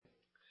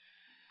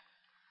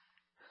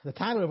The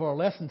title of our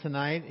lesson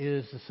tonight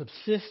is The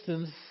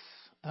Subsistence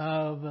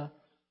of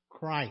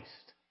Christ.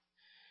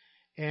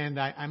 And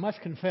I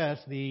must confess,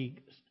 the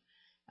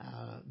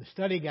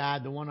study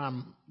guide, the one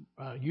I'm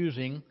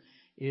using,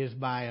 is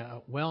by a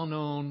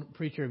well-known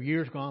preacher of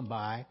years gone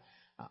by,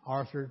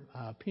 Arthur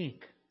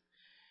Pink.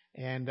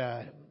 And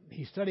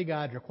his study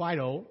guides are quite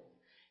old.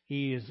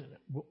 He is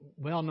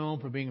well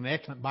known for being an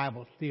excellent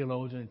Bible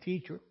theologian and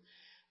teacher.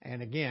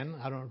 And again,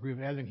 I don't agree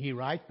with everything he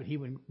writes, but he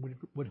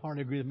would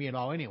hardly agree with me at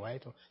all anyway,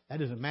 so that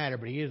doesn't matter,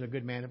 but he is a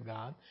good man of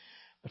God.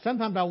 But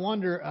sometimes I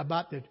wonder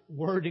about the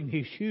wording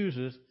he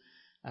chooses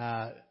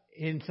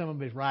in some of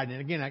his writing.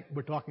 And again,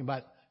 we're talking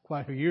about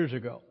quite a few years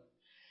ago.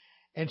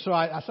 And so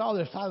I saw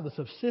this title, The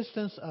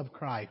Subsistence of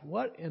Christ.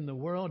 What in the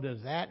world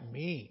does that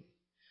mean?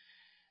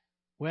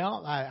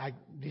 Well, I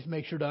just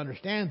make sure to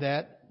understand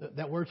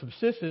that word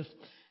subsistence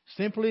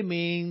simply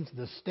means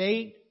the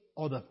state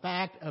or the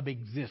fact of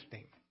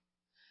existing.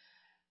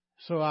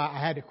 So I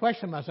had to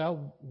question myself,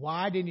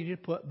 why didn't you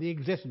just put the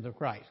existence of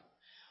Christ?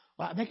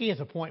 Well, I think he has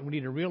a point we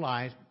need to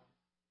realize.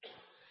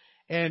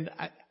 And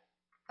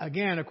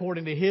again,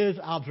 according to his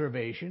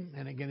observation,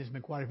 and again, it's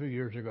been quite a few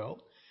years ago,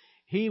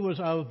 he was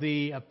of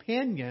the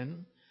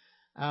opinion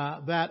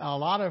that a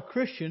lot of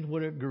Christians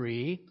would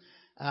agree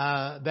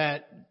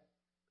that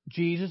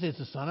Jesus is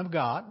the Son of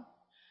God,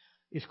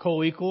 is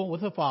co-equal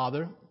with the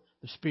Father,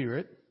 the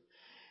Spirit,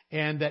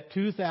 and that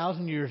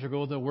 2,000 years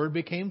ago the Word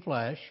became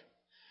flesh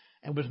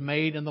and was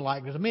made in the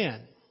likeness of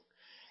men.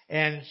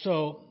 And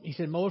so he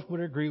said most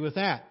would agree with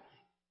that.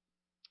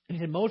 He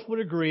said most would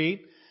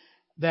agree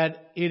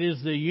that it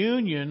is the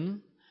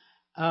union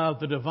of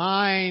the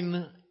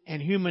divine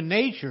and human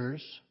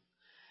natures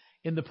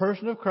in the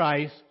person of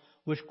Christ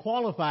which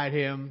qualified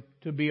him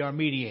to be our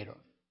mediator.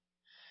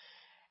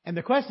 And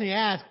the question he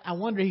asked, I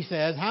wonder, he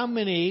says, how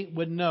many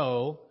would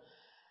know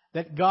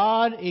that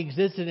God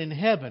existed in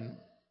heaven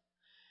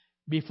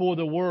before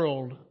the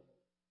world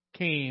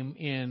came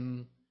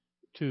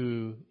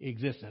into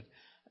existence?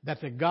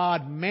 That the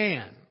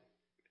God-man,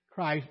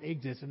 Christ,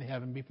 exists in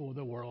heaven before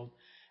the world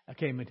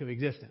came into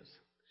existence.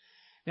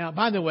 Now,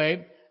 by the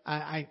way,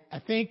 I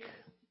think,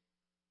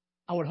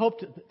 I would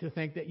hope to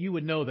think that you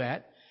would know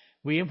that.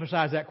 We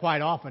emphasize that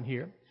quite often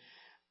here.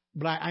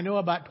 But I know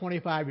about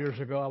 25 years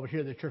ago, I was here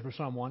at the church with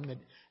someone that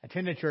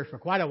attended church for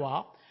quite a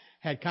while,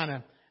 had kind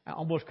of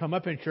almost come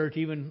up in church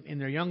even in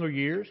their younger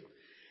years.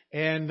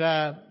 And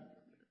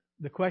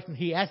the question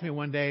he asked me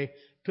one day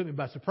took me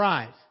by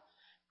surprise,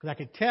 because I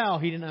could tell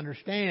he didn't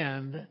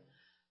understand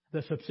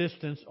the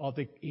subsistence or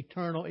the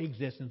eternal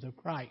existence of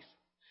Christ.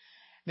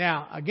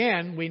 Now,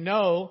 again, we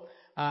know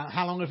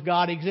how long has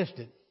God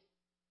existed?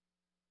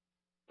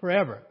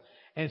 Forever.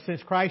 And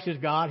since Christ is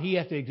God, he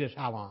has to exist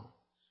how long?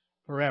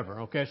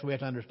 Forever. Okay, so we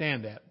have to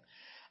understand that.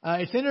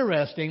 It's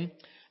interesting.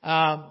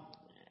 And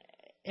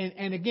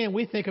again,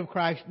 we think of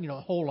Christ,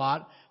 a whole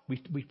lot.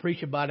 We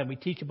preach about him, we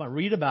teach about,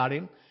 read about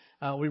him.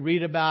 We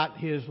read about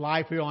his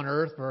life here on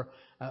earth for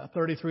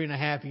 33 and a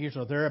half years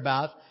or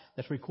thereabouts.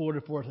 That's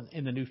recorded for us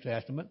in the New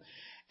Testament.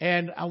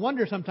 And I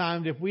wonder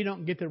sometimes if we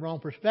don't get the wrong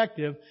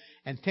perspective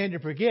and tend to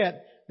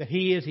forget that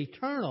he is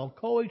eternal,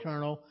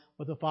 co-eternal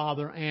with the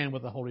Father and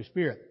with the Holy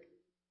Spirit.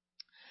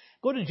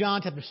 Go to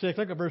John chapter 6,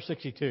 look at verse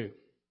 62.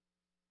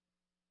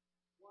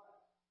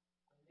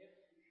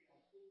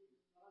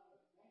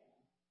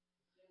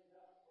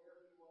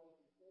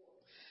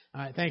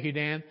 All right, thank you,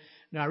 Dan.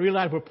 Now I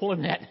realize we're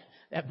pulling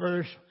that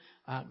verse,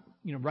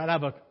 right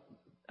out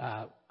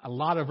of a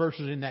lot of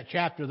verses in that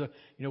chapter.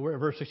 We're at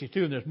verse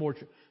 62, and there's more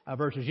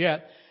verses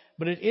yet.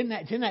 But it's in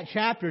that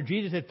chapter,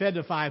 Jesus had fed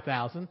the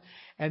 5,000,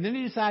 and then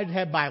he decided to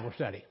have Bible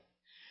study,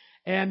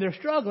 and they're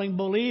struggling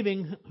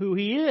believing who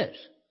he is.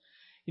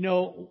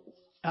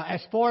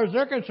 As far as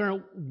they're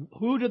concerned,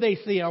 who do they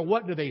see or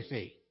what do they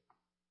see?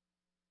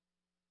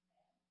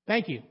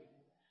 Thank you.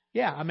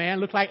 Yeah, a man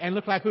look like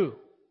who?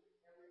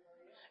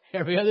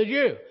 Every other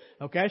Jew.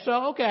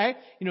 Okay,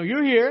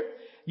 you're here.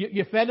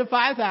 You fed the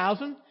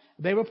 5,000.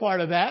 They were part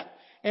of that.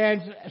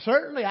 And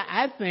certainly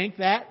I think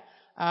that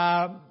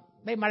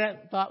they might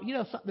have thought,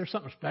 there's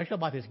something special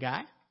about this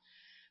guy.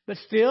 But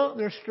still,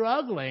 they're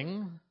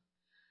struggling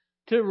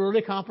to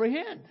really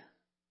comprehend.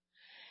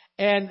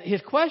 And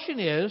his question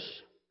is,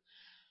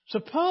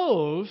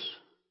 suppose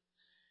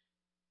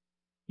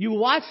you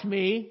watch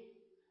me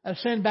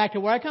ascend back to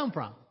where I come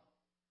from.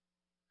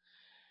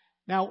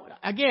 Now,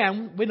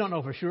 again, we don't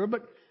know for sure,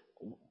 but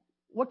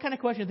what kind of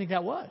question do you think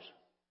that was?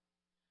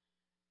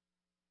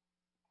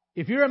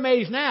 If you're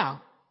amazed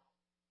now,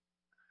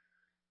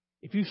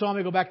 if you saw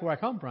me go back to where I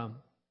come from,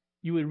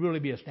 you would really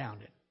be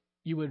astounded.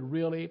 You would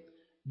really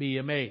be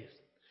amazed.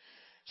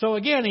 So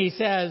again, he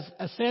says,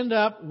 ascend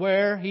up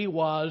where he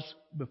was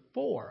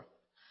before.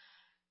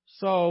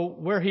 So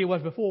where he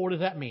was before, what does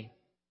that mean?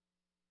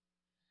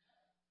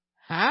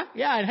 Huh?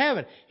 Yeah, in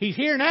heaven. He's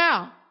here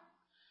now.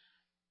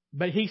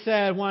 But he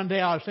said one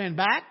day I'll ascend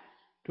back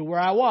to where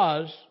I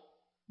was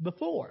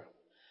before.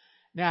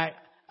 Now,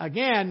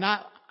 again,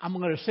 not I'm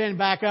going to ascend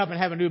back up and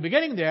have a new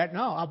beginning there.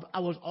 No, I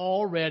was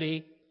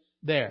already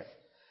there.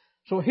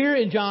 So here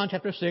in John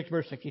chapter 6,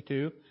 verse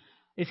 62,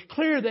 it's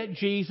clear that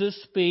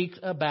Jesus speaks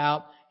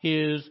about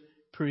His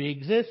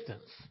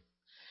preexistence.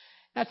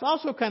 That's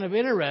also kind of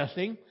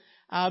interesting.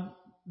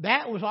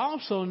 That was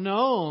also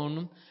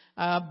known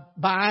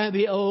by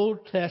the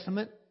Old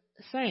Testament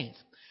saints.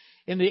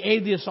 In the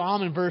 80th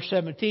Psalm in verse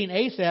 17,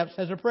 Asaph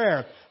says a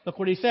prayer. Look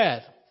what he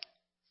says.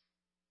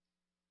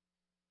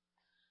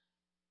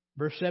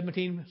 Verse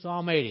 17,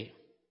 Psalm 80.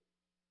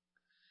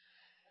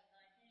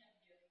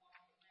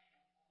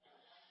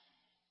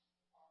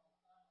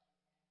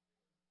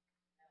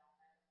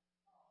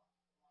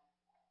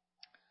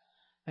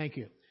 Thank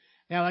you.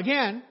 Now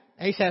again,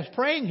 Asaph's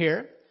praying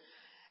here,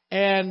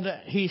 and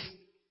he's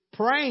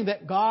praying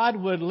that God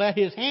would let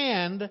His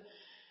hand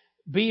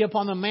be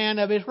upon the man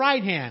of His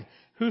right hand.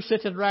 Who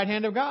sits at the right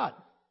hand of God?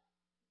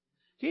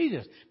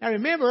 Jesus. Now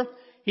remember,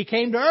 He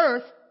came to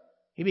earth,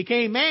 He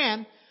became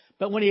man,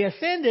 but when He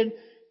ascended,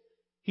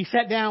 He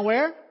sat down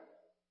where?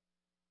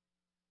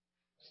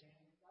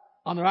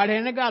 On the right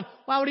hand of God.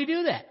 Why would He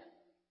do that?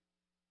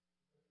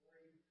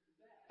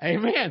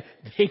 Amen.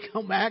 He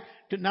come back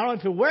to not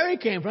only to where He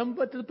came from,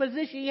 but to the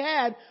position He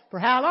had for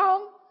how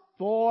long?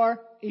 For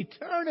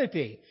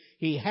eternity.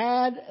 He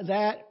had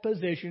that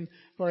position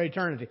for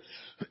eternity.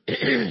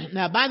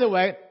 Now, by the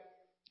way,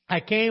 I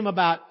came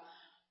about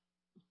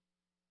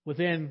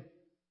within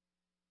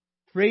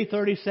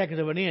 3/32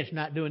 of an inch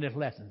not doing this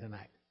lesson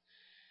tonight.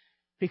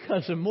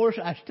 Because the more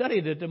I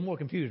studied it, the more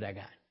confused I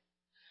got.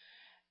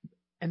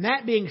 And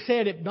that being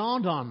said, it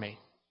dawned on me.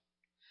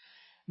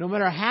 No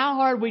matter how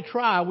hard we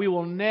try, we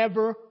will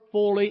never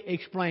fully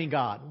explain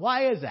God.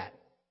 Why is that?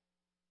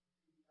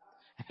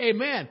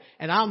 Amen.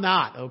 And I'm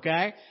not,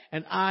 okay?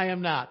 And I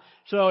am not.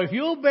 So if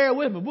you'll bear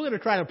with me, we're going to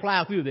try to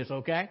plow through this,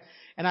 okay?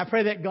 And I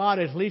pray that God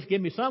at least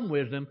give me some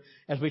wisdom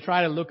as we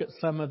try to look at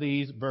some of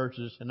these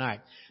verses tonight.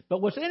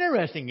 But what's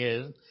interesting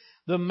is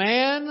the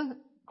man,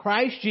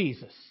 Christ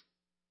Jesus,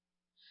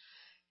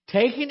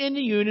 taken into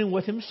union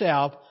with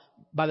Himself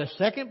by the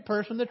second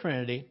person of the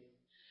Trinity,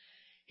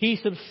 He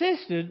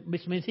subsisted,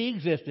 which means He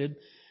existed,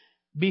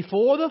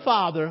 before the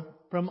Father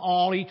from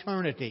all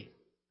eternity,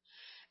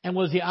 and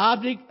was the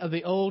object of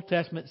the Old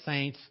Testament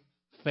saints'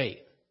 faith.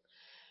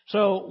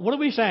 So, what are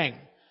we saying?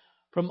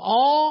 From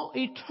all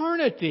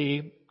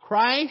eternity,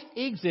 Christ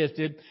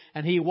existed,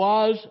 and He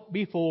was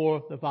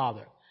before the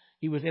Father.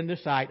 He was in the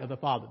sight of the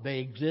Father. They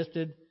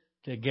existed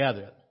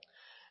together.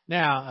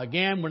 Now,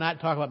 again, we're not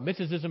talking about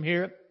mysticism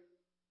here.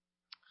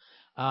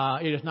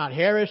 It is not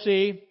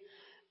heresy,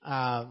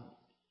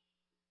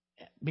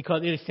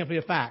 because it is simply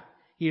a fact.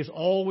 He has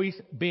always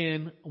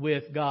been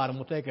with God. And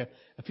we'll take a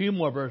few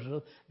more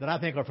verses that I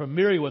think are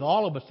familiar with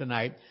all of us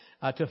tonight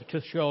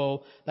to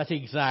show that's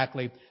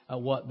exactly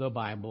what the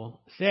Bible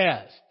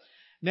says.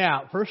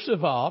 Now, first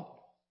of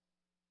all,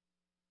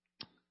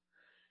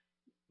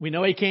 we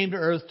know He came to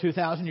earth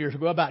 2,000 years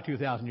ago, about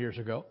 2,000 years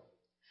ago.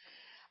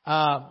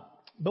 But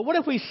what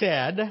if we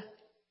said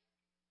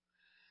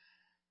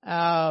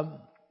that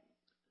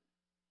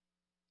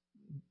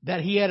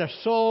He had a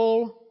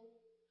soul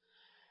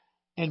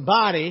and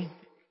body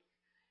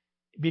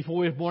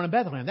before He was born in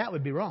Bethlehem? That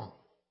would be wrong.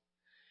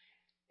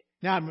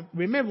 Now,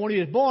 remember, when He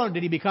was born,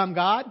 did He become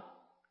God?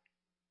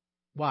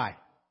 Why?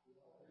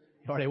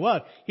 He already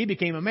was. He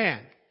became a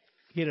man.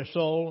 He had a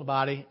soul, a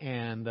body,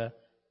 and a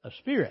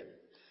spirit.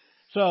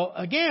 So,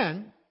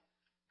 again,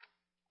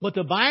 what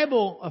the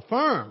Bible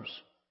affirms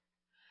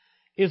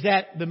is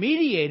that the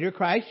mediator,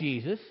 Christ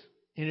Jesus,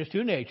 in His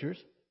two natures,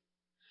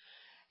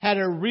 had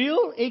a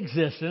real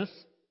existence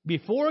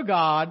before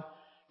God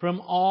from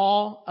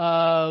all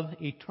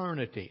of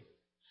eternity.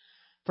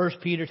 1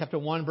 Peter chapter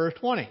 1, verse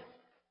 20.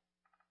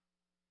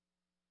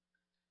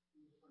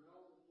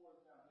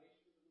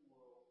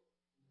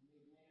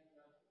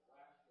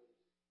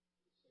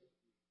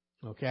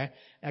 Okay.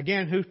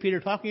 Again, who's Peter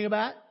talking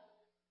about?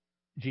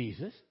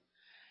 Jesus.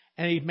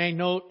 And he made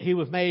note, it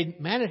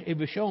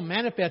was shown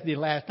manifest these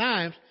last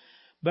times.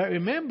 But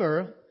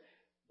remember,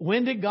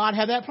 when did God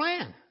have that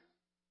plan?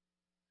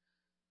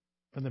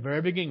 From the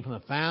very beginning, from the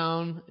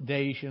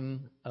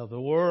foundation of the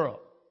world.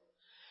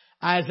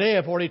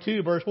 Isaiah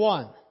 42, verse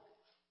 1.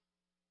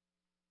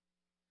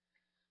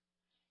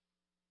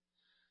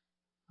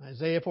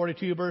 Isaiah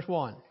 42, verse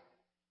 1.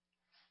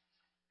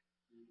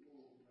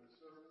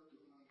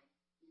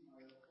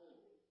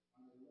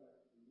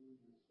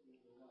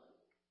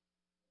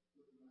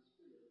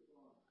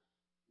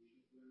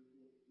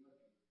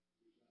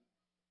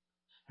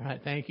 All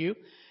right, thank you.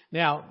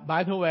 Now,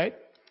 by the way,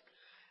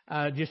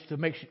 just to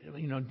make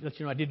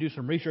sure, I did do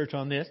some research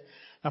on this.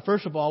 Now,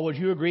 first of all, would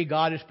you agree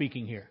God is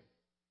speaking here?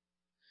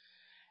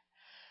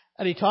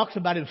 And He talks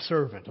about His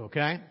servant,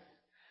 okay?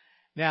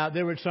 Now,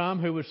 there were some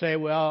who would say,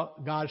 well,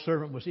 God's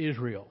servant was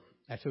Israel.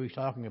 That's who He's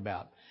talking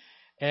about.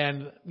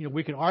 And,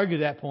 we can argue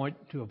that point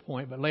to a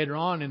point, but later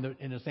on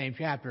in the same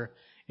chapter,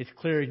 it's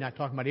clear He's not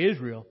talking about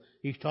Israel.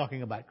 He's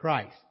talking about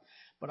Christ.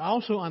 But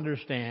also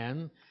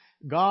understand,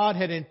 God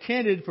had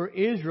intended for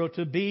Israel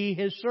to be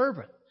His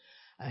servant.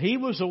 He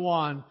was the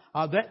one,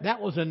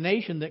 that was a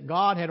nation that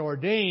God had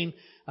ordained,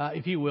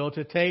 if you will,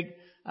 to take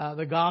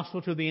the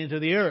gospel to the ends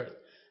of the earth,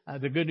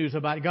 the good news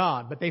about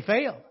God. But they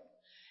failed.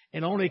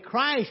 And only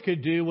Christ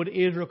could do what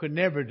Israel could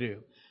never do.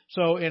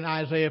 So in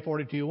Isaiah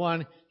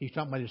 42:1, he's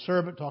talking about his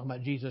servant, talking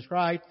about Jesus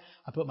Christ.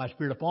 I put my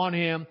spirit upon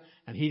him,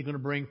 and he's going to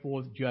bring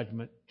forth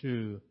judgment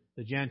to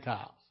the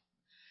Gentiles.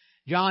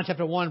 John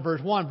chapter 1,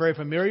 verse 1, very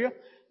familiar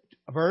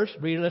verse.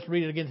 Let's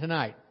read it again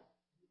tonight.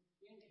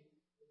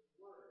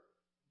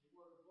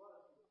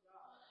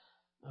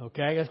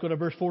 Okay, let's go to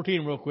verse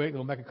 14 real quick.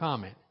 We'll make a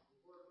comment.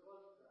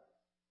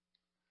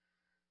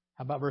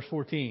 How about verse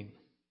 14?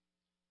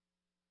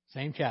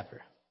 Same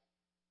chapter.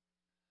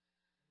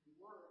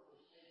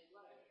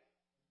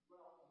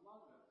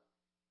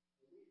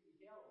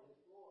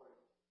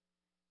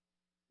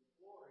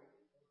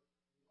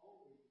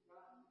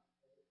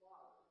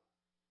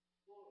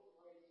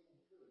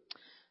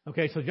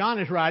 Okay, so John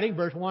is writing,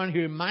 verse 1, he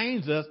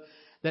reminds us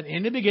that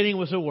in the beginning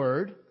was the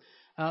Word.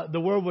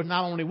 The Word was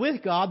not only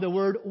with God, the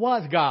Word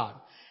was God.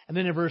 And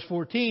then in verse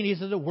 14, he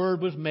says the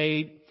Word was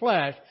made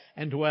flesh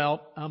and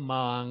dwelt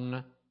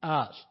among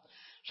us.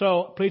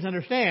 So please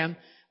understand,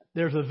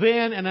 there's a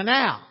then and a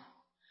now.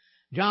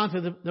 John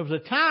said there was a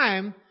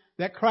time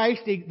that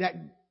Christ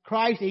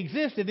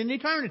existed in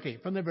eternity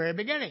from the very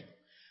beginning.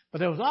 But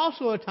there was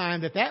also a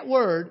time that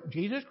Word,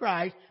 Jesus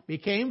Christ,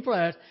 became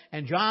flesh,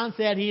 and John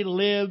said he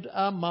lived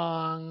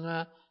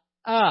among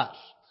us.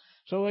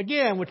 So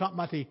again, we're talking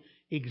about the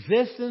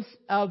existence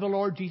of the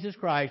Lord Jesus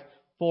Christ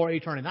for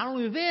eternity. Not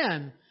only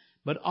then,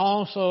 but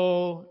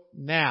also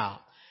now.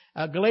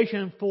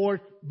 Galatians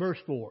 4, verse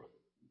 4.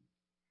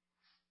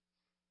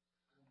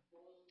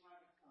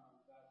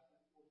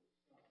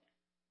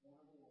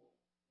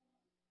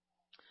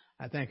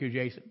 I thank you,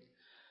 Jason.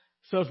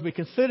 So as we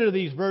consider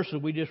these verses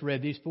we just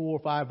read, these 4 or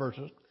 5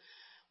 verses,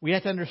 we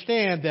have to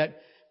understand that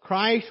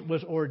Christ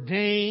was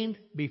ordained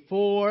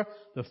before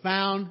the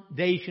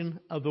foundation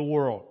of the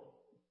world.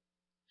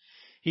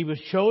 He was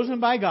chosen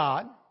by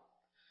God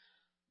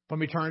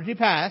from eternity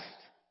past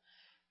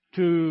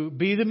to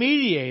be the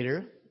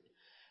mediator,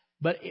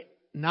 but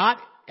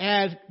not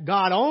as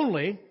God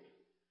only,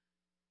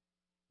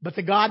 but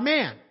the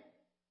God-man.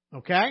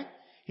 Okay?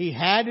 He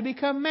had to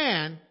become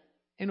man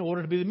in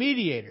order to be the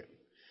mediator.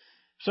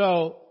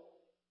 So,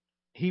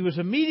 he was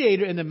a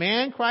mediator in the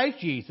man Christ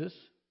Jesus,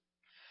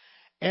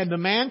 and the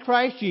man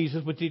Christ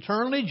Jesus was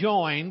eternally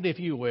joined, if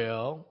you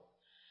will,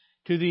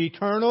 to the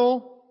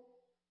eternal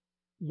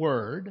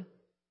Word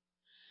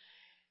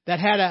that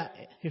had a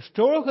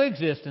historical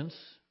existence,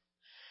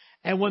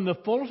 and when the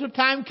fullness of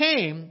time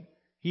came,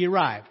 he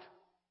arrived.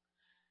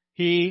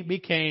 He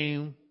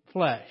became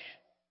flesh.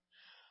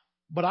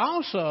 But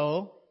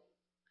also,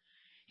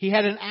 he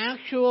had an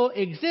actual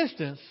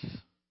existence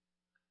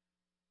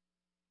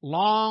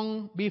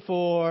long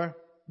before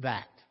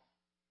that.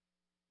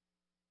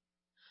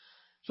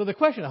 So the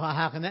question is,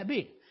 how can that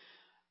be?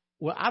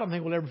 Well, I don't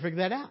think we'll ever figure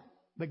that out.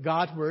 But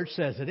God's Word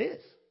says it is.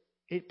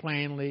 It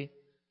plainly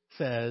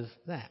says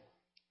that.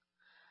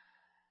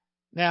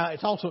 Now,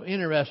 it's also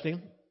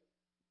interesting,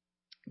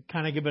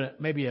 kind of give it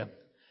maybe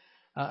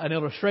an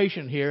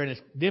illustration here, and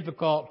it's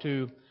difficult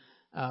to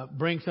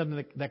bring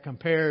something that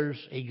compares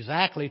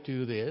exactly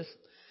to this.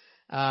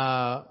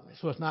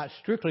 So it's not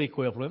strictly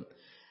equivalent.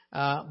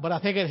 But I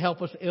think it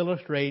helps us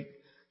illustrate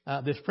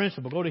this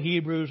principle. Go to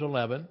Hebrews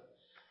 11,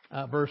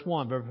 verse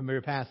 1, very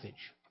familiar passage.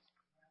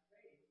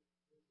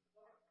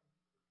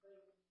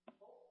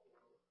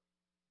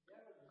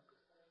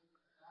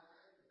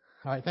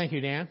 All right, thank you,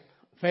 Dan.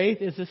 Faith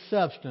is the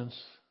substance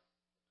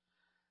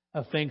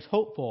of things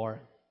hoped for,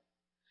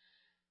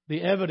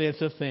 the evidence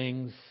of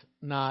things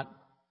not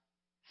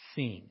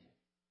seen.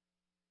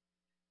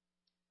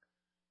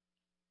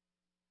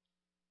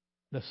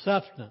 The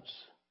substance.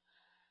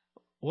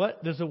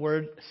 What does the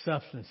word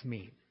substance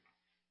mean?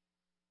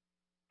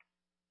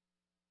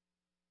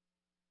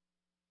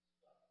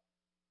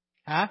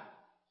 Huh?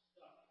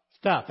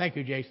 Stuff. Thank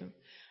you, Jason.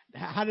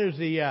 How does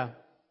the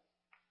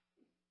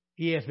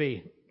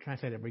ESV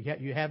translate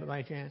it? You have it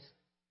by chance?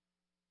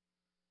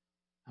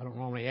 I don't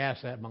normally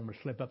ask that, but I'm going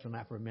to slip up on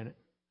that for a minute.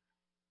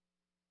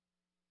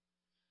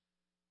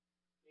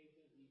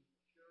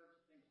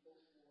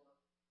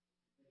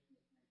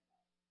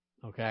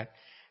 Okay.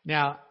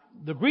 Now,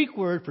 the Greek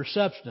word for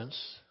substance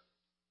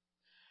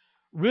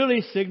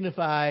really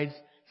signifies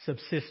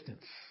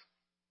subsistence.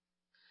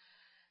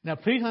 Now,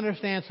 please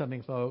understand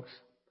something, folks.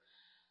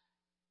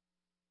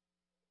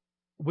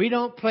 We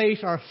don't place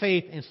our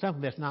faith in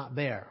something that's not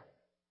there.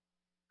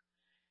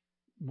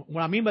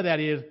 What I mean by that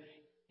is,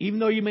 even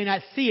though you may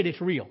not see it,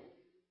 it's real.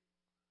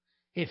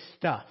 It's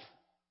stuff.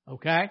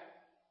 Okay?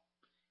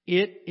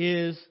 It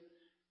is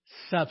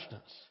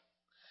substance.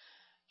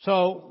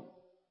 So,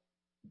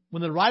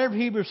 when the writer of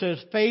Hebrews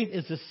says faith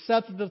is the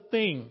substance of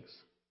things,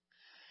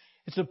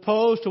 it's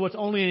opposed to what's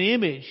only an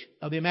image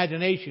of the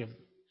imagination.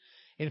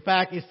 In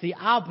fact, it's the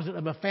opposite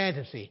of a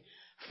fantasy.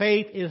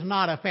 Faith is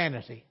not a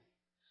fantasy.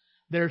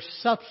 There's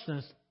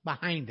substance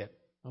behind it.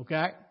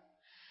 Okay?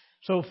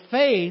 So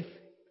faith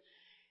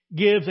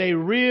gives a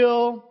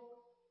real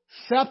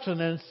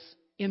substance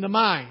in the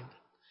mind.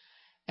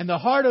 and the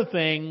heart of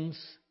things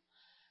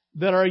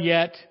that are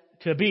yet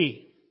to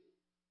be.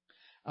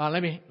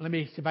 Let me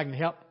see if I can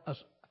help us,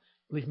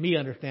 at least me,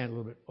 understand a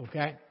little bit,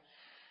 okay?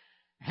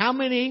 How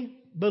many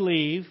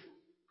believe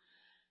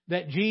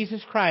that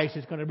Jesus Christ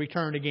is going to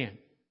return again?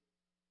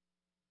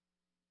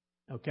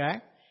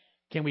 Okay?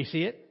 Can we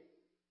see it?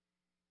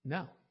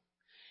 No.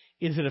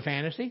 Is it a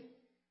fantasy?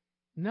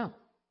 No.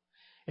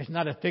 It's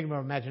not a figment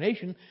of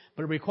imagination,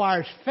 but it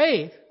requires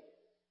faith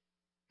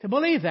to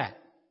believe that.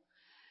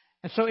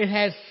 And so it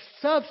has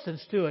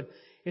substance to it.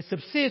 It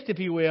subsists, if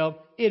you will.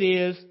 It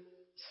is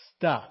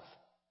stuff.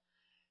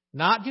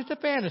 Not just a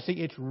fantasy.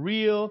 It's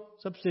real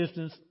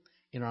subsistence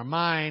in our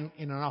mind,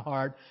 in our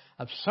heart,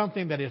 of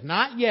something that is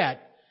not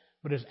yet,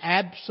 but is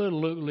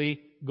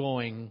absolutely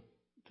going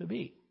to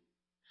be.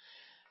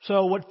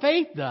 So what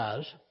faith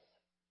does,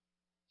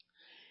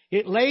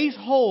 it lays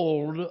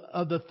hold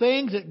of the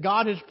things that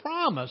God has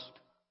promised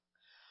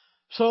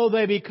so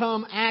they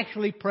become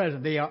actually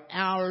present. They are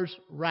ours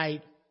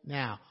right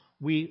now.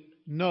 We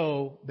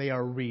know they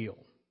are real.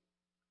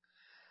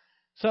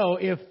 So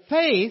if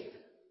faith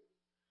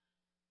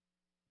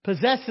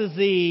possesses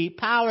the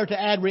power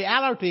to add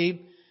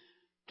reality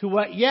to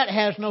what yet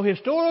has no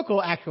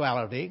historical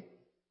actuality,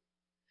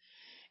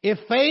 if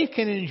faith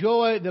can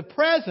enjoy the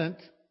present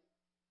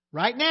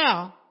right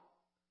now,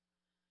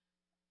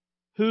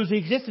 whose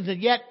existence is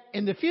yet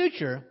in the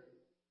future,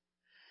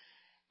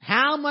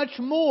 how much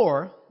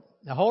more,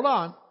 now hold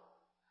on,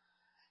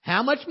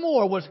 how much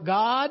more was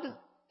God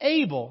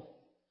able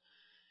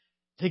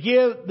to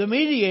give the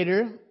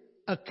mediator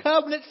a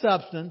covenant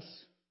substance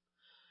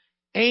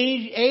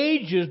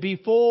ages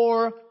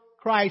before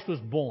Christ was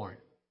born?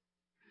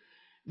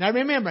 Now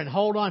remember, and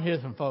hold on here,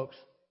 some folks.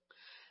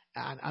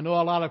 I know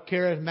a lot of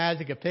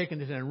charismatics have taken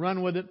this and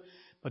run with it,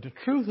 but the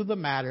truth of the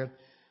matter,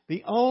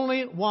 the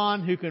only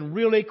one who can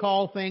really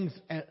call things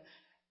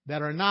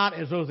that are not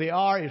as though they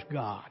are is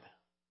God.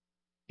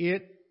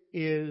 It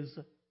is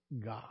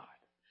God.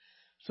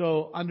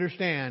 So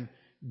understand,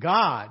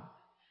 God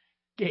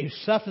gave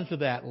substance to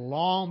that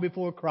long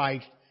before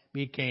Christ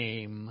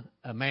became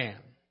a man.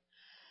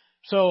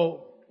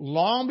 So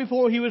long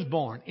before he was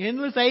born,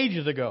 endless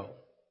ages ago,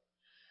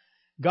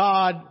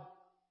 God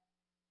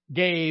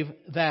gave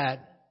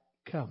that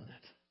covenant.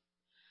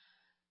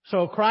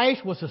 So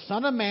Christ was the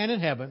Son of Man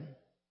in heaven,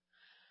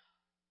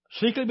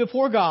 secretly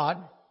before God,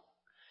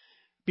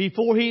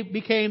 before he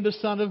became the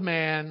Son of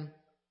Man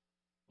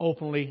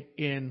openly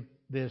in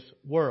this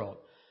world.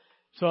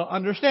 So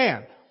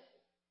understand,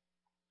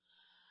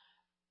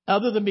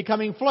 other than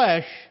becoming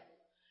flesh,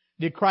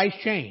 did Christ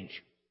change?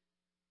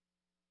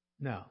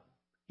 No.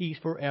 He's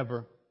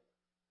forever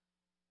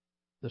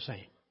the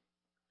same.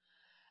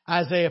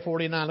 Isaiah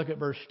 49, look at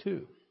verse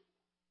 2.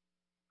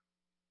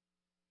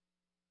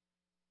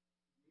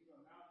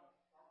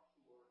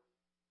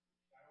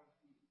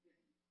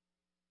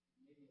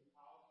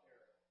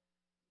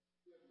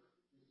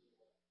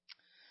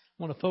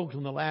 I want to focus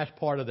on the last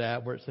part of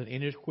that where it said,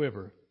 in his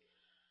quiver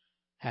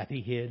hath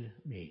he hid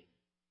me.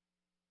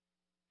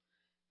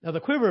 Now the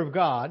quiver of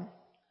God,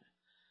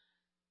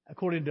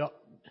 according to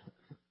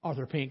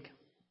Arthur Pink,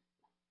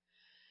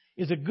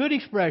 is a good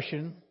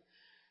expression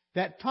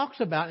that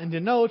talks about and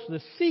denotes the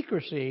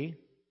secrecy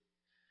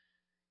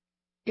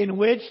in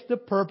which the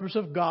purpose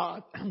of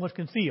God was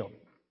concealed.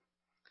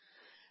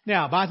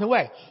 Now, by the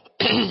way,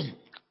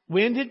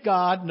 when did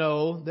God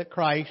know that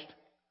Christ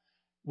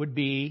would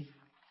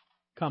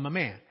become a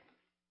man?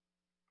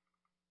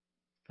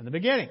 From the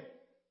beginning,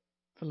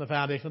 from the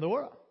foundation of the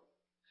world.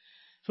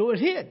 So it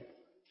was hid.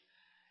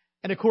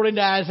 And according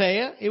to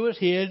Isaiah, it was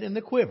hid in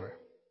the quiver.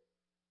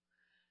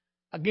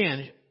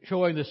 Again,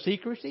 showing the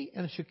secrecy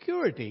and the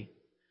security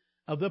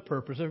of the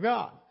purpose of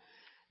God.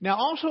 Now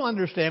also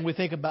understand, we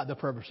think about the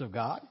purpose of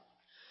God.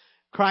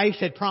 Christ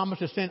had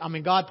promised to send,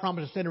 God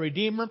promised to send a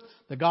Redeemer,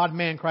 the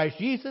God-man Christ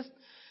Jesus.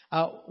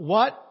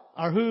 What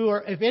or who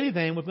or if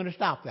anything was going to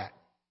stop that?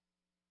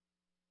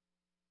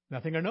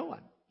 Nothing or no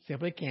one.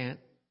 Simply can't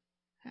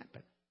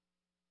happen.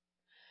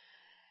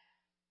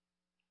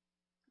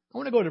 I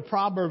want to go to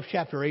Proverbs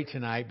chapter 8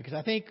 tonight because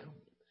I think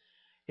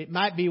it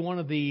might be one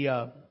of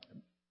the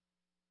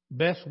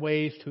best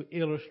ways to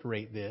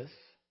illustrate this.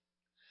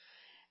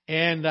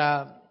 And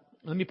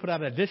let me put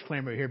out a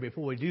disclaimer here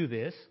before we do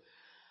this.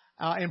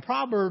 In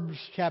Proverbs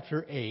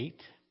chapter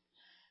 8,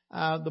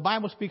 the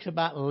Bible speaks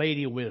about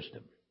Lady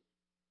Wisdom.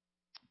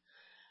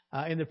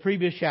 In the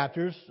previous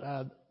chapters,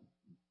 the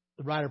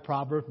writer of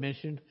Proverbs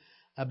mentioned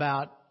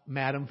about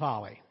Madam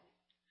Folly.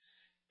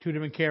 Two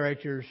different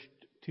characters,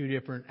 two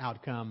different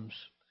outcomes,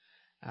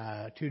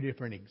 two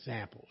different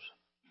examples.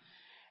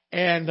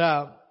 And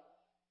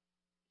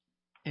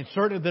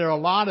certainly there are a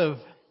lot of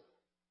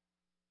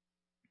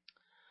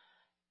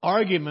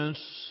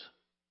arguments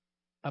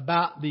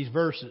about these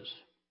verses.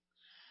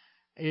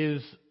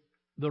 Is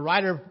the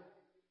writer of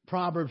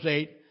Proverbs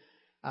 8,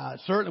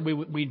 certainly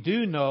we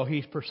do know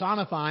he's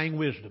personifying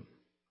wisdom.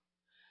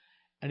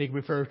 And he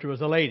refers to her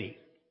as a lady.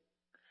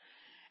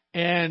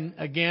 And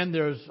again,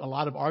 there's a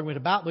lot of argument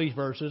about these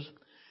verses.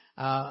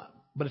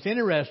 But it's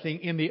interesting,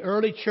 in the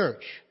early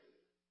church,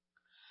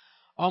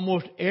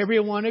 almost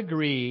everyone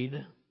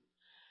agreed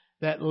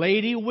that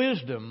Lady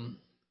Wisdom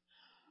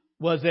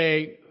was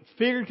a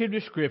figurative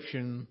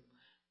description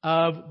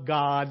of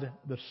God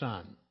the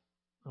Son.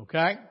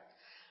 Okay?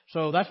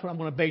 So that's what I'm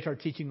going to base our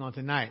teaching on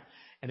tonight.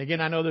 And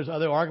again, I know there's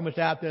other arguments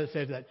out there that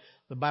says that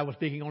the Bible is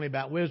speaking only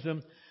about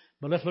wisdom.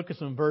 But let's look at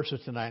some verses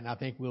tonight, and I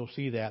think we'll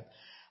see that.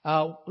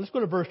 Let's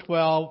go to verse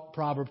 12,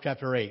 Proverbs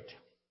chapter 8.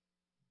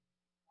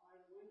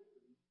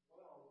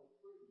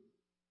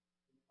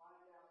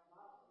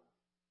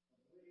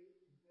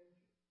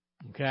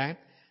 Okay?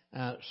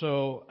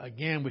 So,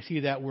 again, we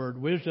see that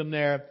word wisdom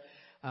there.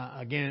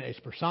 Again, it's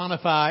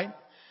personified.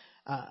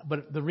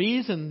 But the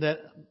reason that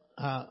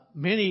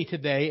many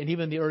today, and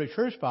even the early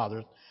church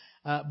fathers,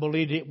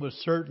 believed it was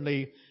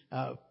certainly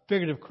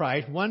figurative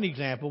Christ. One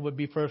example would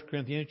be 1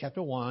 Corinthians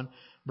chapter 1,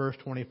 verse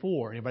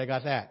 24. Anybody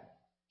got that?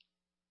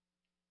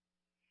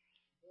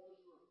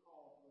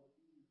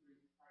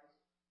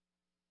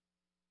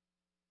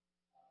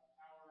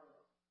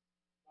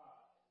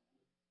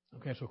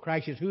 Okay, so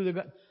Christ is who the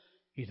God?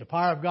 He's the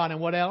power of God, and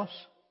what else?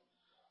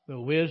 The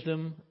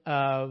wisdom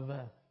of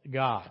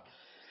God.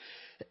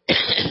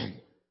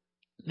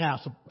 Now,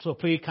 so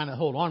please kind of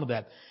hold on to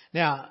that.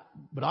 Now,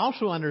 but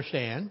also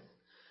understand,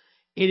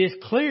 it is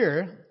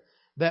clear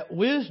that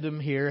wisdom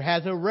here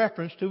has a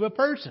reference to a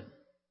person.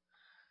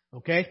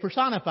 Okay, it's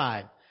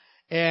personified.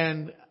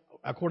 And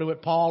according to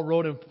what Paul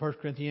wrote in 1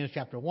 Corinthians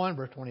chapter 1,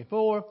 verse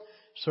 24,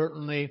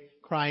 certainly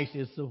Christ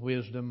is the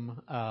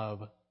wisdom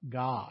of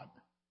God.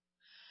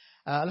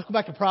 Let's go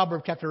back to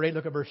Proverbs chapter 8,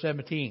 look at verse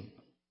 17.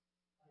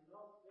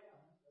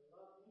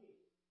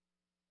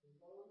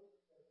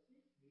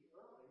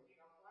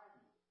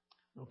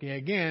 Okay,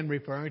 again,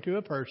 referring to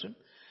a person.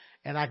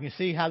 And I can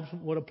see how this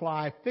would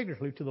apply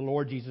figuratively to the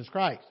Lord Jesus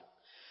Christ.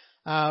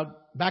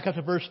 Back up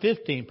to verse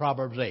 15,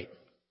 Proverbs 8.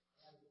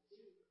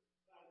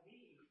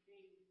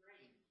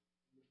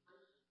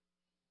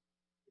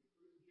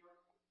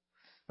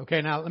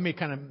 Okay, now let me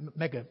kind of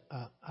make an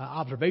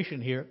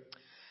observation here.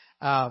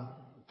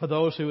 For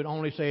those who would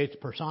only say it's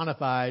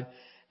personified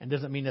and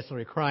doesn't mean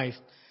necessarily Christ.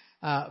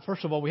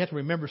 First of all, we have to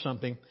remember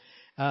something.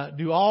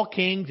 Do all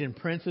kings and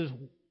princes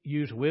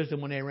use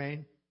wisdom when they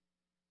reign?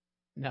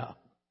 No.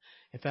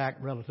 In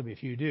fact, relatively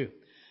few do.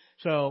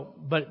 So,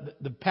 but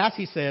the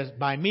passage says,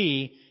 by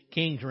me,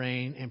 kings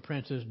reign and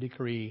princes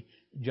decree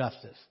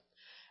justice.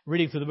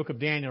 Reading through the book of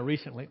Daniel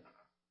recently.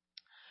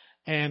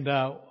 And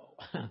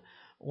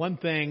one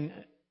thing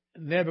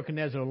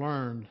Nebuchadnezzar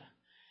learned,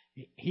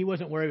 he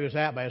wasn't where he was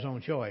at by his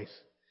own choice.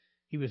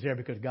 He was there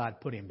because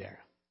God put him there.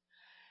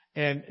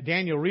 And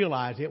Daniel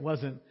realized it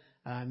wasn't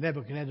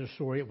Nebuchadnezzar's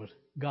story, it was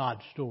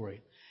God's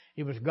story.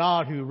 It was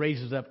God who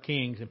raises up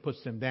kings and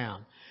puts them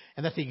down.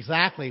 And that's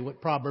exactly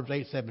what Proverbs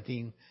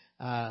 8:17,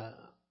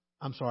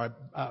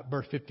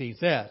 verse 15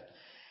 says.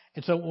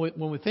 And so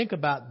when we think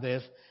about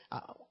this,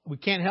 we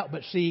can't help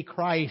but see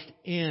Christ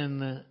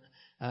in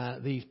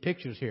these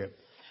pictures here.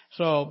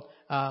 So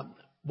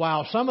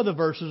while some of the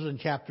verses in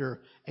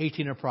chapter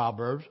 18 of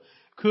Proverbs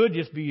could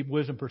just be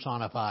wisdom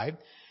personified,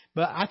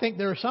 but I think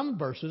there are some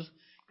verses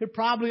could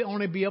probably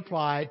only be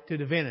applied to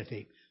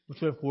divinity,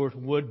 which of course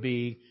would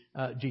be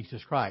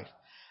Jesus Christ.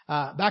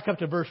 Back up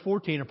to verse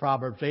 14 of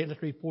Proverbs 8.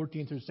 Let's read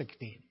 14 through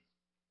 16.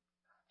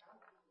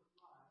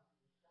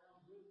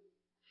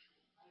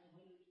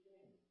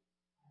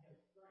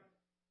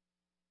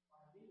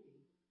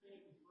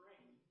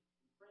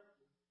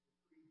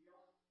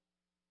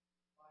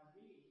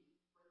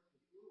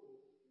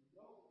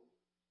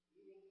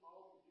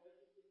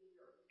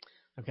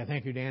 Okay,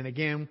 thank you, Dan.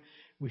 Again,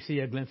 we see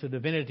a glimpse of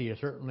divinity,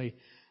 certainly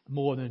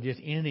more than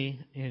just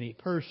any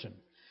person.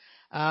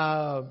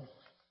 Go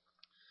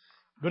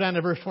down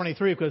to verse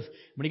 23, because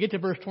when you get to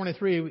verse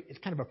 23, it's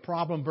kind of a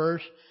problem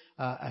verse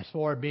as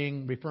far as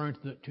being referring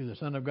to the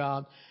Son of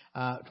God.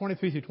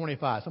 23 through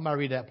 25. Somebody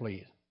read that,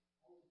 please.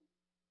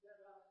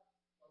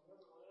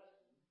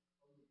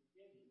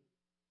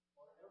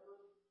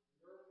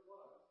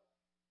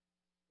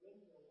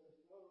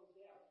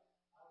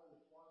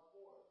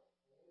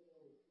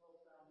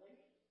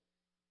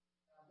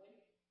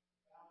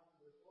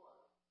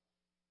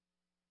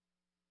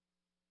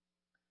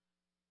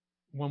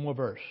 One more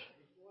verse.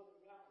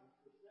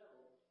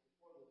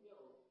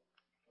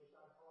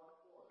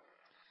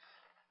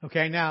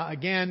 Okay, now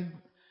again,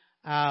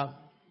 I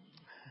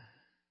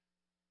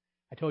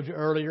told you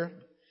earlier,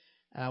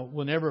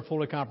 we'll never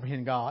fully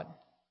comprehend God.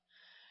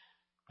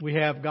 We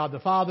have God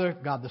the Father,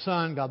 God the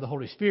Son, God the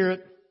Holy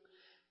Spirit.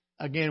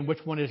 Again,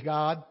 which one is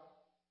God?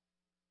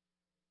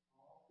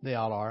 They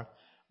all are.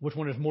 Which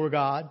one is more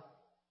God?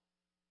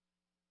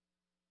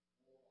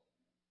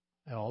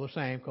 They're all the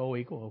same,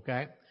 co-equal,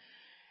 okay?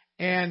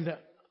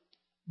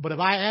 But if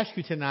I ask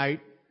you tonight,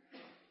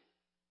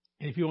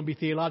 and if you want to be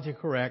theologically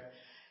correct,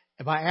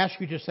 if I ask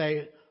you to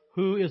say,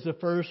 who is the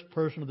first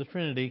person of the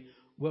Trinity,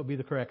 what would be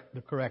the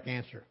correct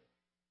answer?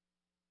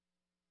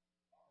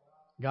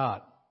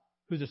 God.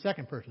 Who's the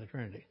second person of the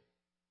Trinity?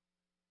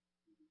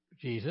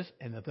 Jesus.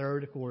 And the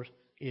third, of course,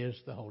 is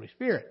the Holy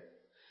Spirit.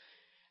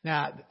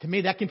 Now, to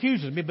me, that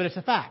confuses me, but it's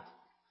a fact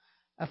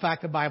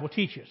the Bible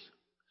teaches.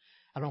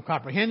 I don't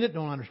comprehend it,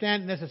 don't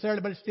understand it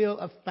necessarily, but it's still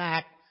a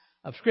fact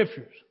of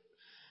Scriptures.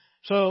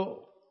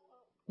 So,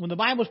 when the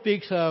Bible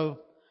speaks of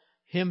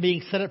Him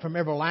being set up from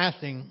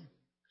everlasting,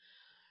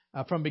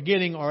 from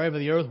beginning or ever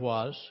the earth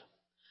was,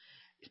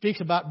 it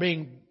speaks about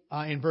being,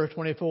 in verse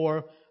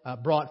 24,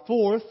 brought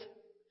forth.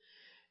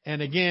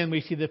 And again, we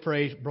see the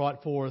phrase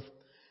brought forth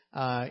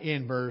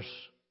in verse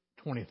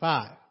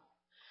 25.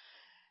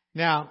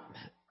 Now,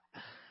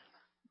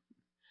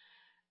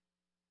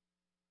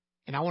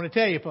 and I want to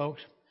tell you,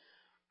 folks,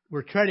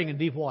 we're treading in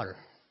deep water.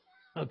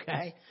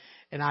 Okay?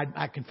 And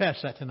I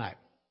confess that tonight.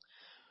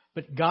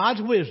 But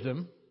God's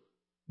wisdom,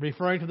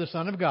 referring to the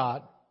Son of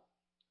God,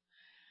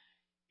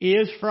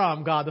 is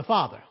from God the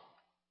Father.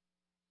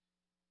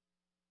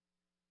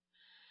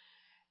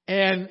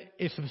 And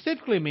it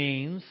specifically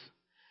means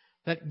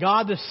that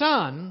God the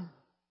Son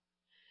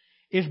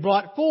is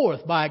brought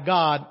forth by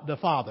God the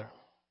Father.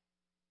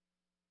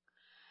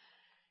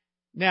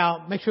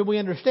 Now, make sure we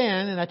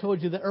understand, and I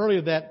told you that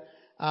earlier that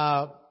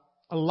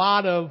a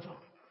lot of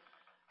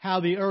how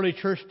the early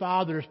church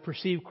fathers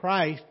perceived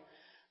Christ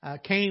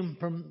came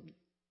from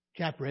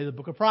chapter 8 of the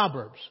book of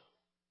Proverbs.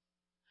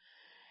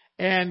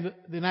 And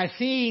the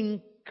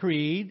Nicene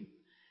Creed,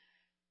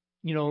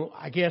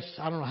 I guess,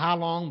 I don't know how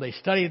long they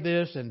studied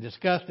this and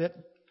discussed it,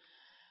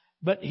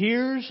 but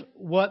here's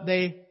what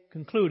they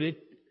concluded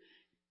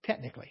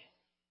technically.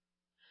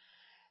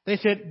 They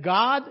said,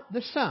 God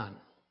the Son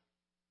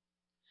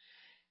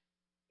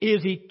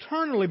is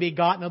eternally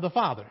begotten of the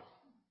Father.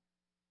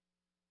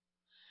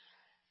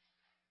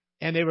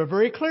 And they were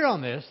very clear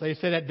on this. They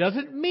said that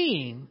doesn't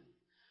mean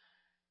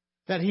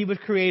that He was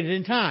created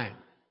in time.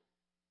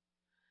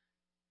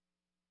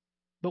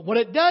 But what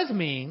it does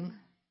mean,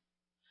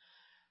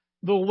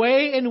 the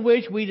way in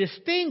which we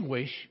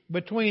distinguish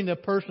between the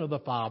person of the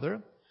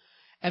Father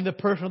and the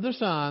person of the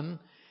Son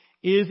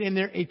is in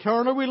their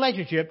eternal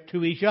relationship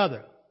to each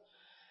other.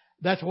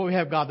 That's why we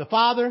have God the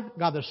Father,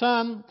 God the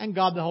Son, and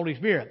God the Holy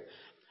Spirit.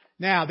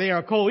 Now, they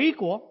are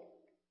co-equal.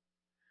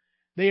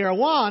 They are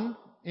one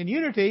in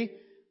unity,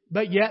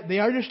 but yet they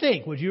are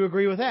distinct. Would you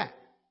agree with that?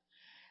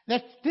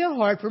 That's still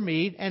hard for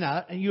me and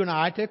you and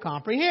I to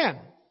comprehend.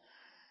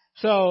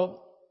 So,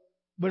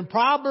 when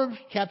Proverbs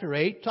chapter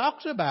 8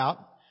 talks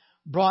about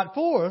brought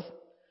forth,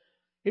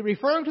 it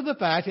referring to the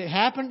fact it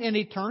happened in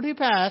eternity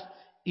past,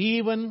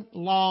 even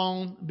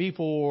long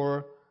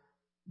before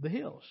the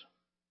hills.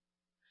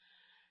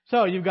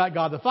 So you've got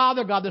God the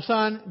Father, God the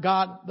Son,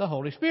 God the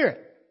Holy Spirit.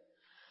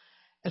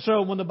 And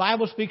so when the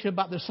Bible speaks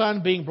about the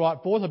Son being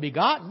brought forth or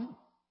begotten,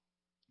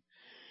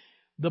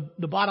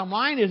 the bottom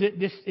line is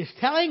it's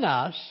telling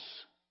us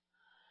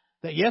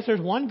that yes,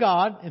 there's one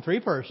God in three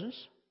persons.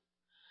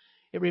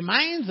 It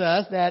reminds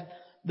us that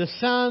the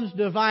Son's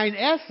divine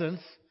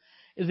essence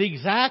is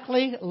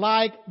exactly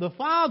like the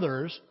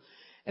Father's,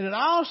 and it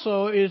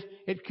also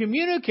it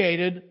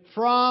communicated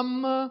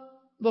from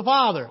the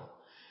Father.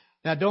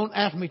 Now, don't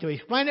ask me to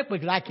explain it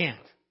because I can't.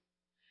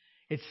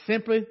 It's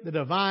simply the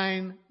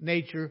divine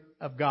nature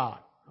of God.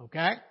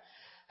 Okay?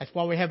 That's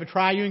why we have a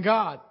triune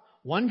God.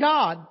 One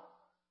God,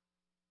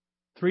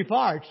 three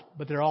parts,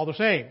 but they're all the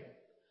same.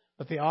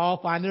 But they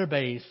all find their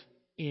base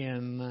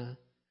in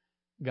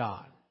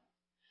God.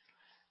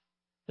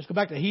 Let's go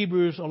back to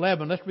Hebrews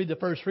 11. Let's read the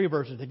first three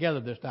verses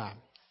together this time.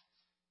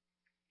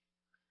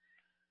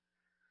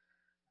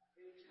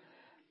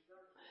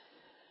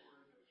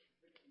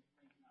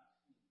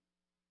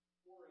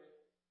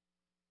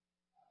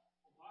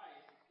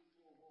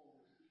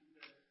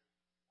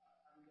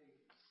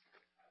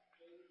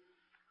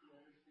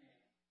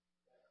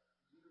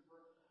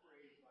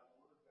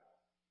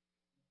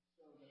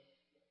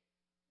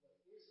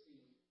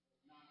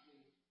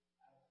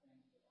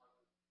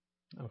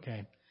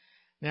 Okay.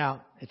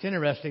 Now, it's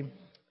interesting.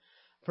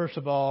 First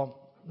of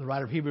all, the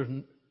writer of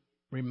Hebrews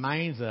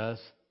reminds us,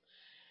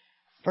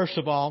 second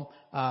of all,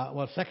 I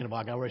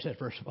already said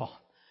first of all.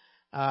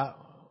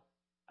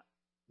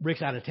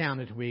 Rick's out of town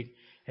this week.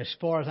 As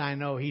far as I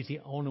know, he's the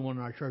only one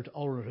in our church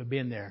older to have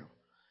been there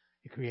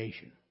at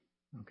creation.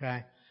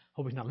 Okay?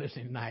 Hope he's not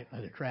listening tonight.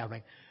 They're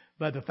traveling.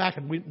 But the fact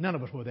that none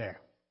of us were there.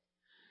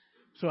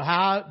 So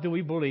how do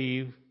we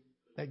believe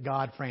that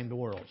God framed the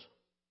worlds?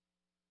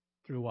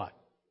 Through what?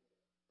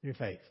 Through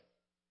faith.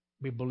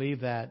 We believe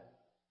that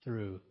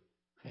through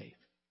faith.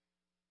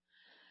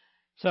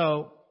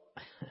 So,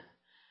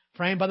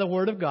 framed by the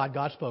Word of God,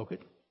 God spoke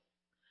it.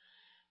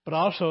 But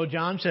also,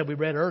 John said, we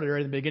read earlier,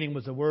 in the beginning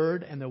was the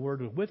Word, and the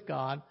Word was with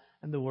God,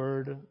 and the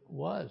Word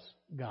was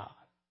God.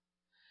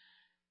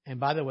 And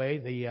by the way,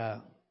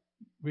 the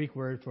Greek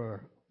word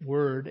for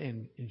word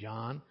in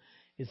John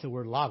is the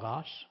word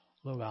logos,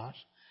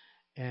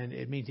 and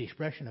it means the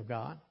expression of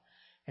God.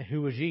 And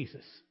who was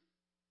Jesus?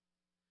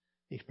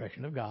 The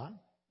expression of God.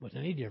 Wasn't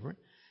any different.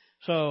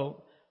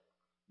 So,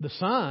 the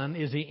Son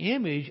is the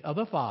image of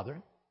the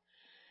Father.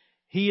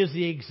 He is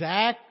the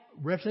exact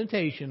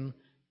representation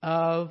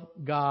of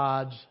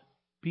God's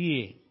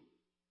being.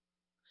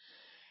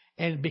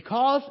 And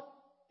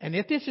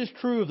if this is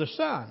true of the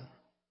Son,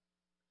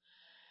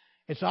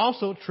 It's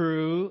also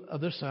true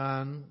of the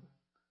Son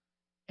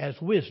as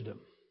wisdom.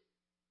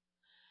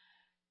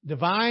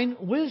 Divine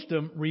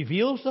wisdom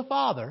reveals the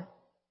Father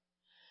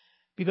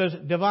because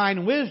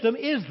divine wisdom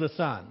is the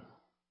Son,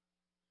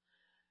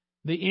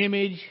 the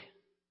image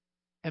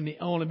and the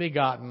only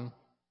begotten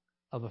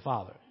of the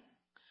Father.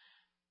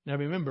 Now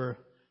remember,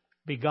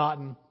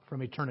 begotten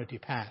from eternity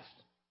past.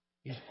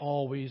 He's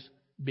always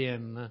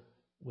been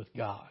with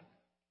God.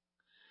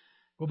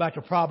 Go back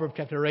to Proverbs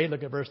chapter 8,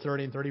 look at verse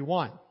 30 and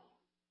 31.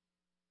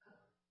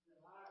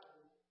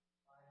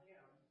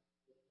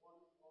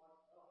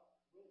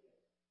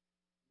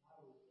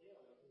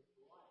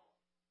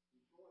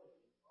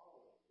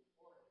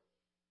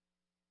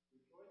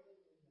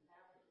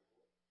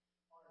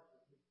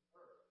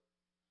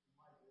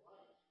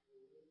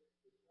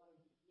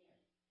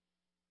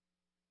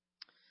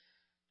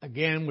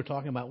 Again, we're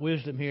talking about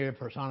wisdom here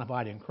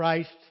personified in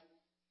Christ.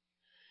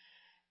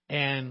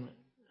 And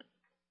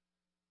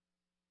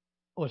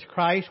was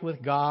Christ with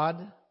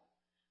God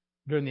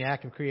during the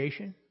act of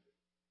creation?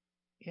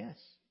 Yes.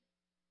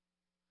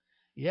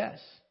 Yes.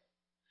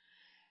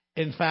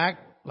 In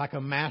fact, like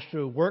a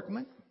master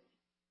workman,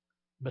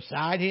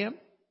 beside him,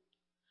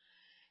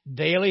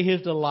 daily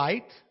his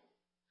delight,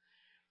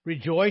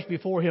 rejoice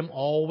before him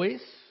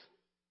always.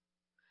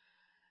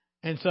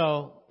 And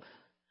so,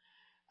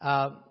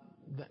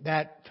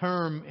 that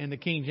term in the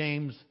King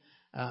James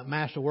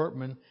master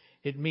workman,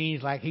 it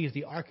means like he's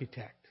the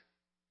architect.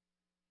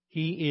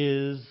 He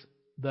is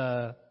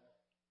the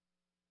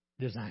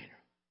designer.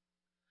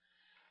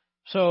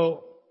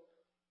 So,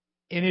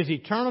 in his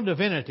eternal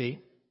divinity,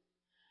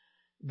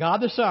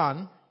 God the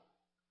Son,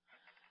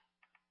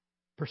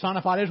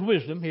 personified as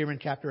wisdom here in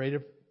chapter 8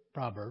 of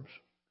Proverbs,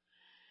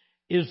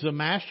 is the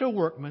master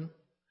workman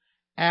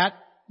at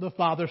the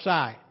Father's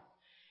side.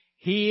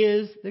 He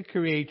is the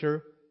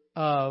creator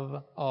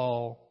of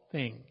all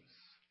things.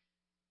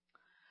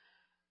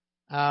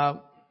 A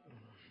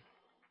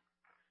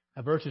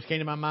verse that came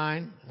to my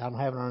mind, I don't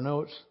have it in our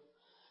notes.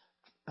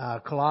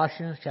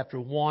 Colossians chapter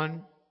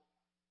 1.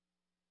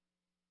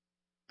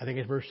 I think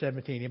it's verse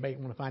 17. Anybody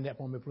want to find that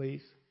for me,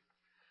 please?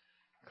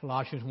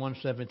 Colossians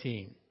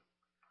 1:17.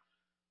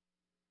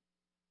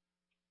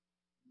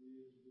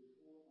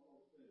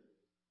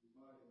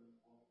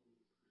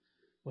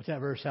 What's that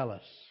verse tell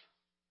us?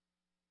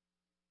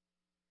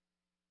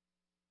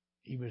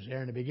 He was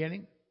there in the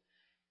beginning.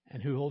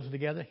 And who holds it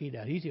together? He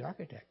does. He's the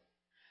architect.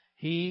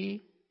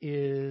 He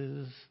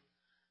is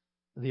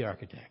the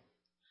architect.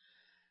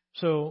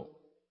 So,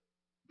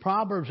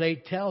 Proverbs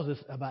 8 tells us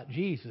about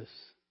Jesus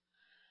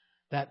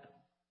that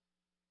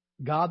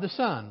God the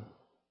Son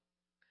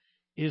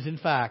is in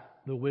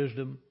fact the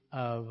wisdom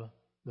of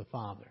the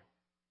Father.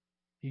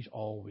 He's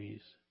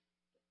always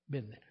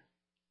been there.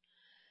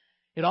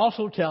 It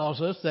also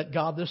tells us that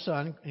God the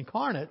Son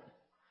incarnate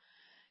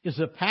is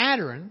the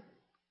pattern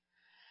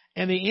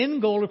and the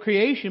end goal of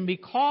creation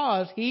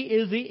because He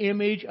is the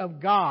image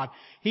of God.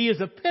 He is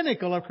the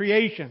pinnacle of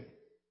creation.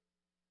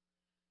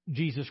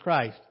 Jesus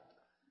Christ,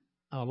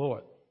 our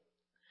Lord.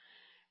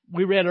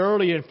 We read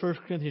earlier in 1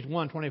 Corinthians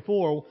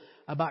 1:24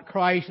 about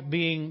Christ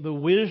being the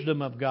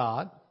wisdom of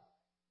God.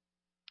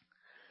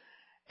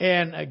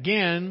 And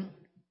again,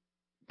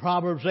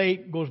 Proverbs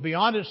 8 goes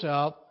beyond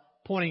itself,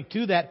 pointing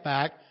to that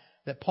fact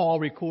that Paul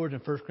records in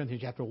 1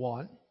 Corinthians chapter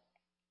 1.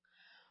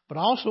 But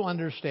also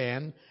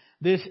understand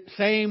this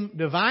same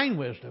divine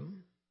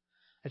wisdom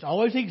that's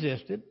always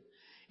existed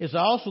is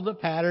also the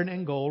pattern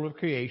and goal of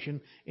creation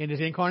in His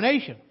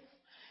incarnation.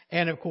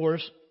 And of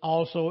course,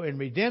 also in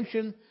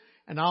redemption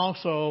and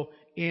also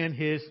in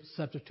His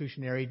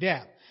substitutionary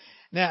death.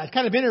 Now, it's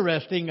kind of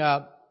interesting.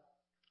 A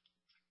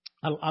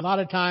lot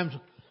of times,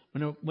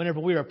 whenever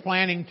we are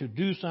planning to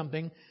do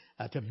something,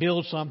 to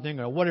build something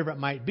or whatever it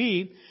might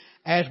be,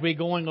 as we're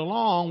going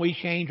along, we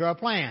change our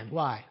plans.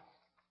 Why?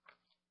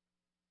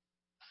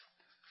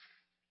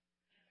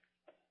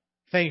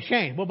 Things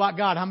change. What about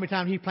God? How many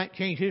times He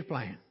changed His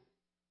plan?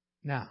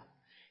 No.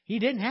 He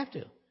didn't have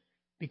to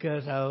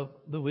because of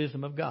the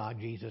wisdom of God,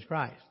 Jesus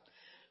Christ.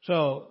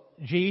 So,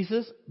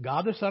 Jesus,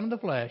 God the Son of the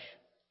flesh,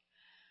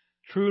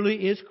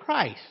 truly is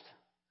Christ,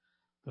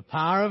 the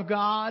power of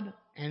God,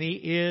 and He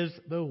is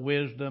the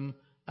wisdom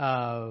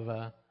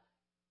of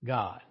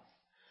God.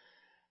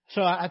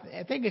 So I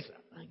think it's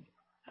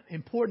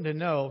important to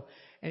know,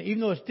 and even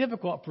though it's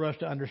difficult for us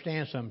to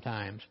understand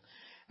sometimes,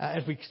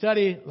 as we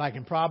study, like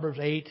in Proverbs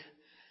 8,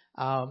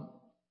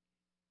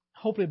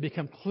 hopefully it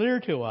become clear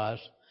to us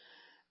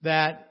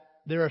that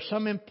there are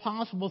some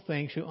impossible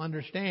things to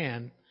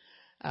understand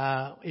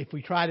if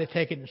we try to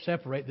take it and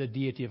separate the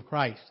deity of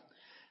Christ.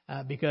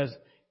 Because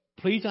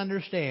please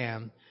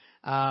understand,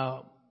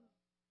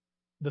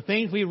 the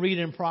things we read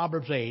in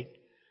Proverbs 8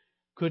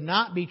 could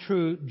not be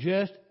true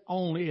just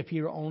only if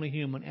He were only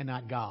human and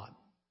not God.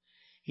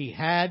 He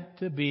had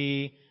to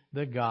be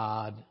the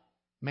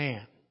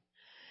God-man.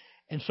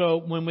 And so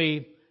when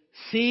we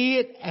see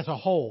it as a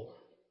whole,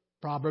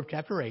 Proverbs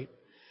chapter 8,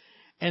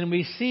 and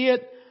we see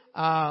it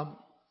as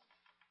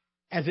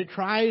it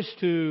tries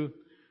to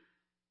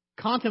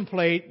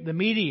contemplate the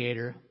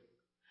mediator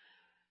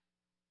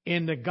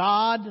in the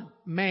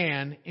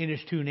God-man in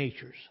his two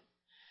natures.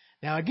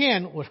 Now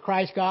again, was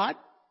Christ God?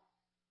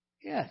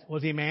 Yes.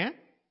 Was he man?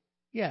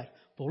 Yes.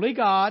 Fully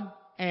God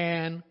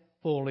and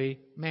fully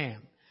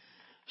man.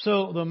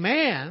 So the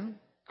man,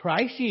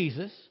 Christ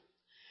Jesus,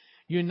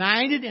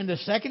 united in the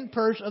second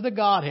person of the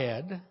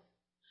Godhead,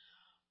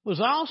 was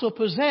also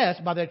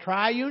possessed by the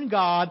triune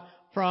God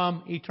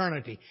from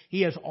eternity.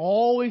 He has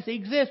always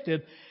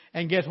existed,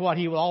 and guess what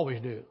he will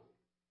always do?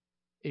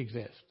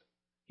 Exist.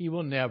 He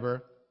will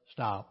never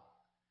stop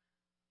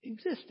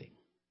existing.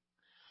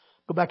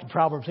 Go back to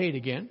Proverbs 8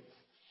 again.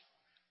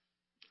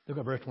 Look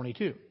at verse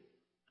 22.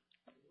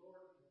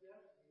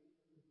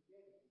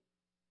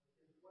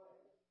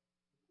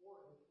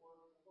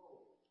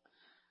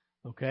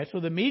 Okay, so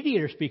the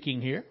mediator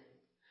speaking here,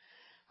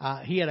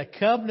 he had a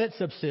covenant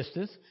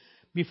subsistence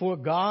before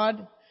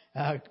God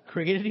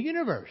created the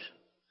universe.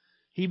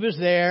 He was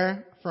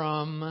there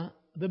from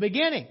the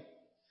beginning.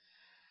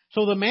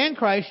 So the man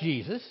Christ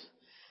Jesus,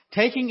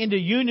 taking into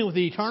union with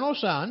the eternal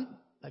Son,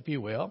 if you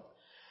will,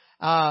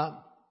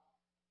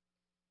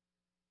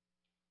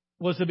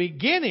 was there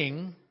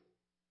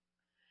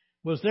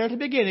at the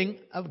beginning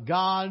of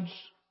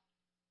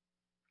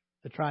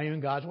the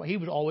triune God's way. He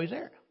was always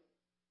there.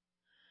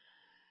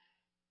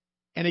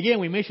 And again,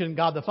 we mentioned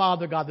God the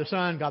Father, God the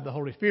Son, God the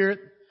Holy Spirit.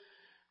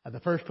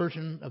 The first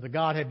person of the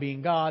Godhead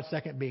being God,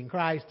 second being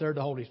Christ, third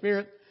the Holy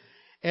Spirit.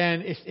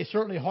 And it's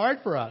certainly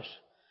hard for us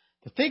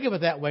to think of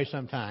it that way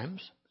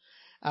sometimes.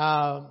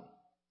 And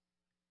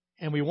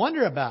we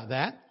wonder about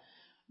that.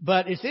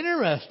 But it's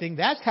interesting.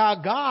 That's how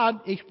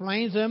God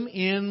explains them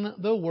in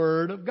the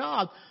Word of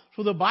God.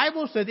 So the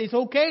Bible says it's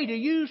okay to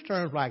use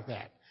terms like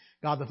that.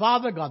 God the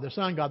Father, God the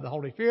Son, God the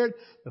Holy Spirit,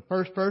 the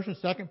first person,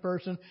 second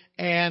person,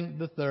 and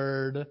the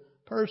third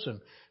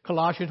person.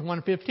 Colossians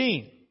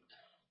 1:15.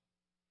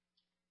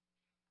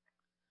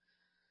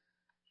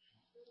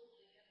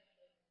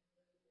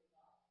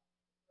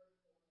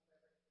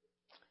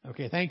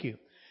 Okay, thank you.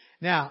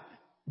 Now,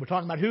 we're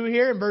talking about who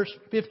here in verse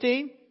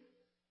 15?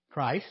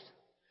 Christ.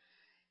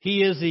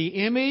 He is the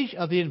image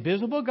of the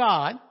invisible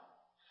God.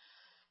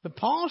 But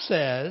Paul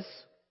says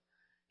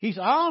he's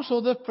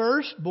also the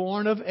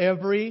firstborn of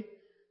every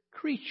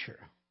creature.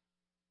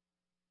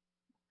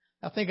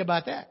 Now think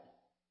about that.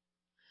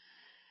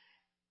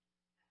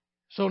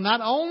 So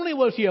not only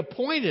was he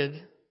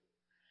appointed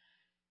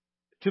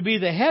to be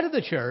the head of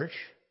the church,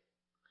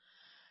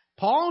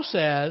 Paul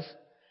says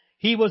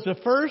he was the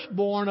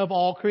firstborn of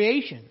all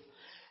creation.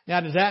 Now,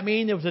 does that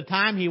mean there was a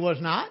time he was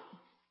not?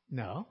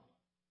 No,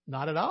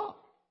 not at all.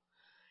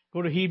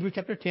 Go to Hebrews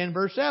chapter 10,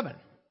 verse 7.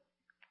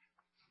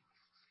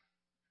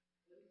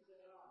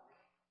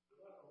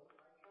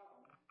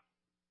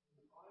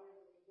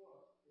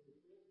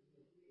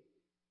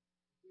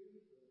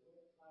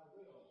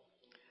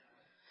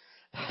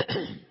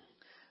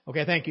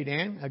 Okay, thank you,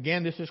 Dan.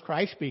 Again, this is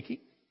Christ speaking.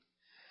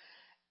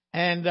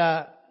 And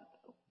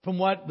from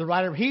what the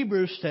writer of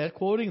Hebrews said,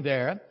 quoting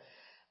there,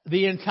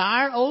 the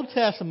entire Old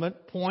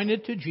Testament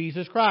pointed to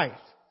Jesus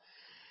Christ.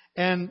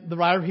 And the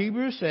writer of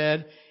Hebrews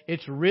said,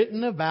 it's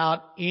written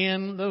about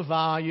in the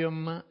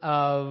volume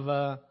of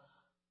the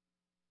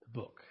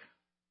book.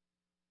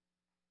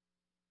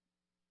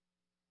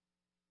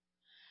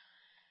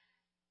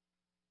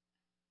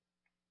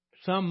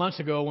 Some months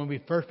ago, when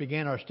we first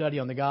began our study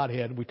on the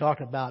Godhead, we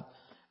talked about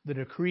the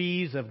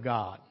decrees of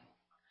God.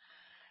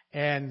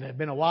 And it's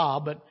been a while,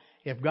 but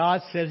if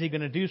God says He's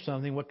going to do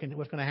something, what's going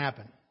to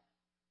happen?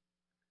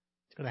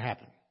 It's going to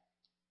happen.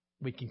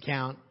 We can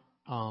count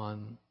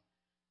on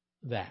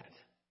that.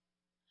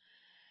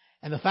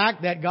 And the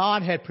fact that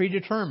God had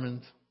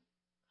predetermined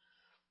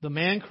the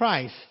man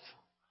Christ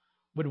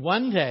would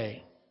one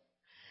day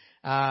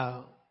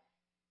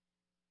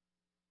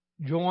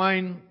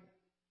join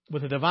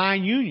with a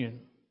divine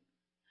union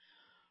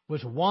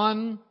was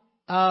one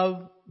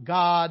of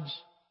God's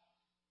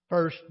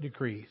first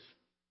decrees.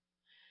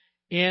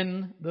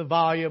 In the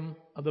volume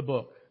of the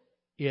book,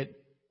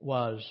 it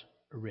was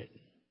written.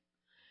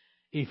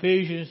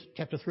 Ephesians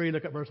chapter 3,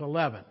 look at verse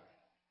 11.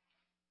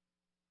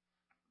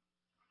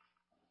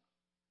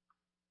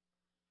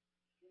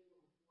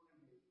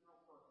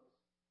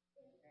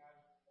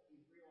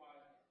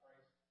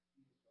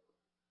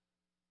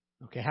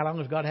 Okay, how long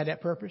has God had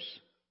that purpose?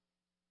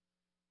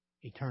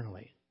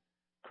 Eternally.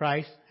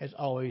 Christ has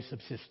always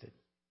subsisted.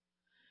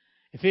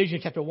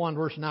 Ephesians chapter 1,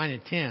 verse 9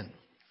 and 10.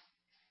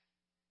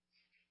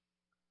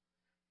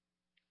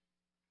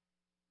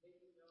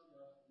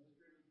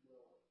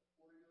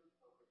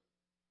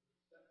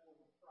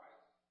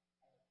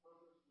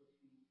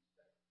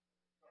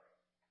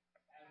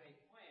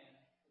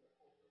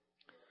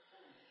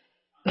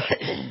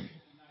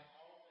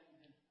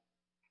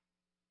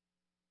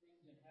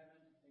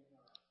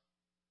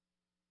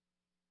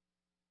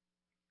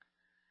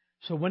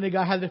 So when did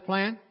God have this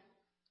plan?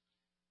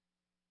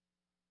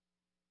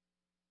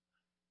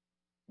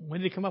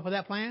 When did He come up with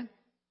that plan?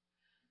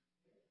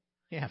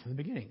 Yeah, from the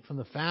beginning. From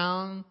the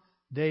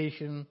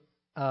foundation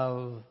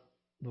of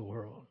the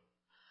world.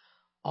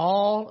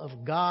 All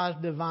of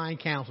God's divine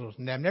counsels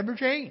have never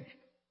changed.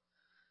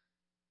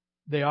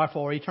 They are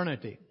for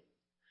eternity.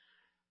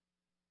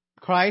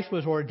 Christ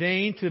was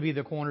ordained to be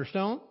the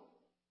cornerstone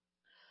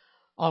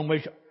on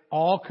which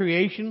all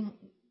creation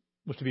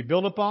was to be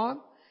built upon.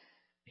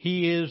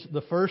 He is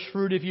the first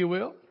fruit, if you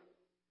will.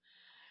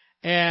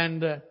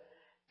 And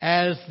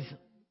as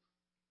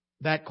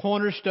that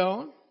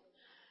cornerstone,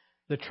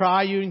 the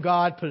triune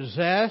God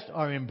possessed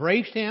or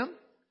embraced him.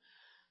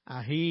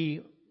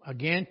 He,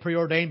 again,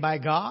 preordained by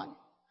God.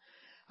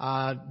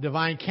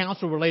 Divine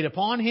counsel were laid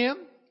upon him.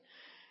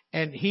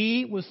 And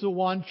he was the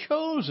one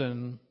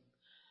chosen,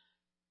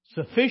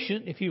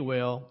 sufficient, if you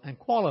will, and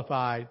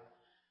qualified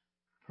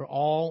for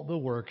all the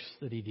works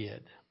that he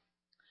did.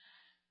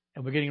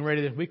 And we're getting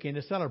ready this weekend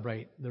to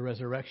celebrate the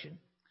resurrection.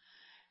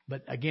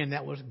 But again,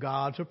 that was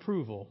God's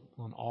approval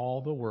on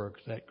all the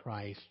works that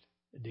Christ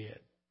did.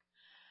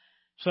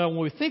 So when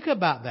we think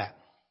about that,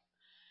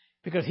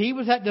 because he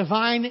was that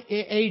divine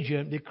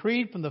agent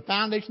decreed from the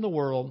foundation of the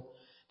world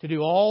to do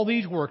all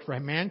these works for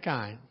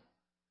mankind.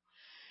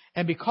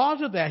 And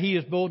because of that, he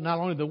is both not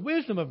only the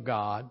wisdom of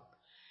God,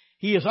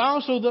 he is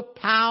also the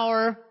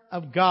power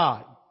of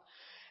God.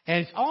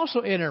 And it's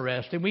also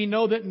interesting, we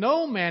know that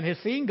no man has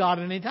seen God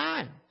at any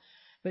time.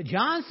 But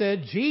John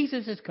said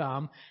Jesus has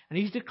come and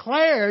he's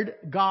declared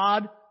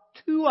God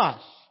to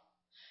us.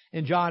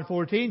 In John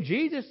 14,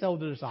 Jesus told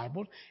the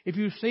disciples, if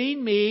you've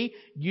seen me,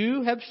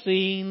 you have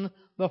seen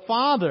the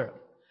Father.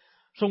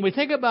 So when we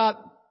think about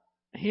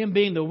him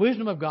being the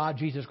wisdom of God,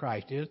 Jesus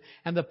Christ is,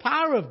 and the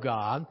power of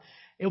God,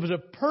 it was a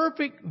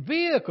perfect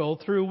vehicle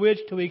through which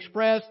to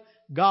express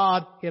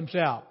God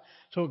himself.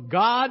 So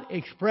God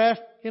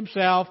expressed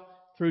himself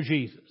through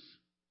Jesus.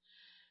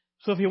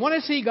 So if you want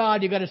to see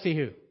God, you've got to see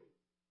who?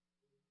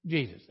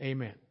 Jesus.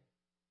 Amen.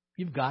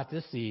 You've got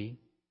to see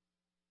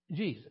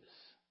Jesus.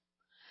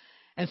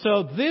 And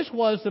so this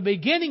was the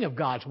beginning of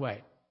God's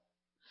way.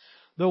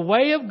 The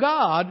way of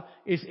God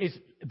is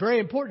very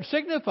important,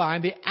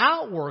 signifying the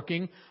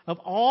outworking of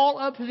all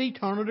of his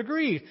eternal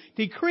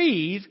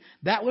decrees.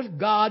 That was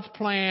God's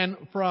plan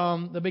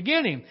from the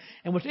beginning.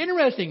 And what's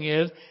interesting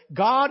is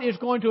God is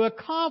going to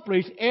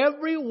accomplish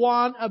every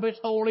one of his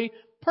holy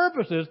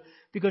purposes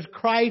because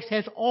Christ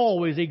has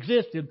always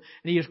existed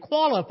and he is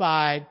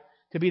qualified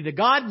to be the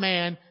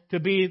God-man, to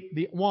be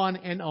the one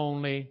and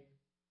only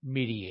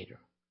mediator.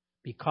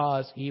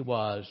 Because he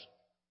was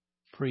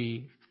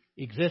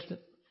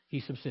pre-existent, he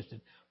subsisted.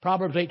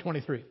 Proverbs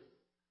 8:23.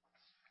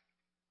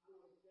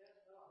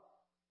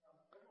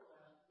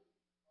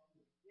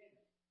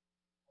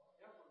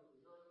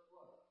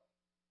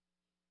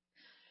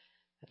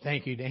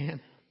 Thank you,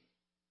 Dan.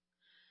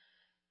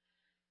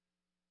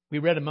 We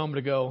read a moment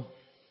ago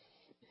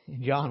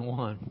in John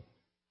 1,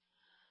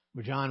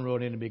 where John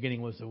wrote, in the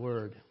beginning was the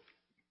Word.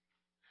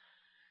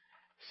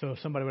 So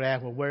somebody would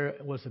ask, well, where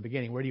was the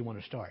beginning? Where do you want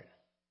to start?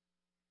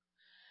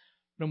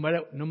 No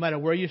matter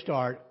where you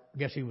start,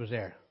 guess who was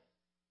there?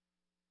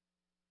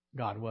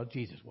 God was,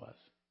 Jesus was.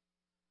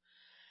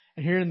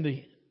 And here in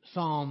the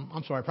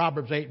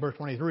Proverbs 8, verse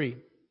 23,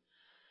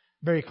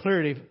 very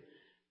clearly,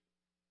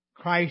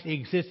 Christ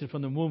existed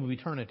from the womb of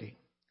eternity.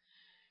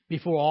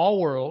 Before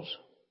all worlds,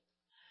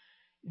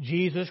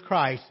 Jesus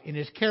Christ in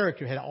his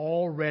character had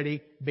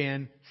already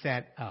been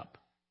set up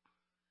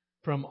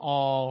from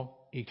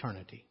all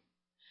eternity.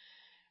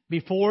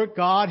 Before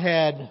God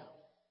had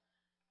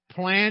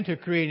planned to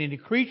create any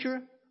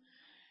creature,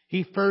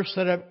 he first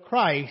set up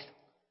Christ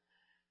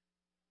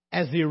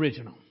as the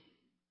original.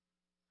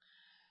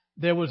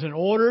 There was an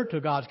order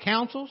to God's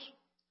counsels.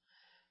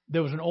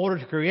 There was an order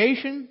to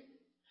creation.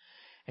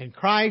 And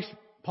Christ,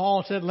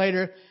 Paul said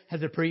later,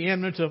 has the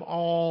preeminence of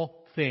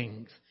all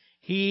things.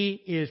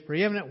 He is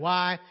preeminent.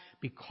 Why?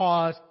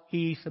 Because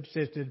he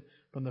subsisted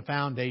from the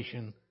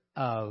foundation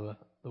of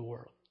the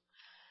world.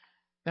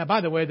 Now,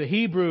 by the way, the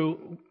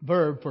Hebrew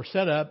verb for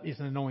set up is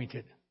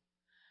anointed.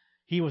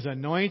 He was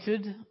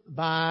anointed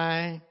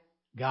by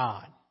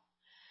God.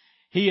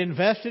 He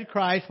invested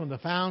Christ from the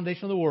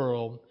foundation of the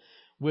world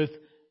with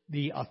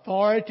the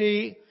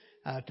authority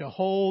to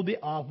hold the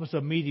office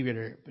of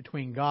mediator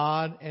between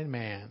God and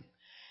man.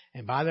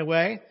 And by the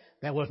way,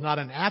 that was not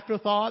an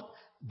afterthought.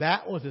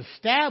 That was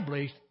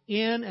established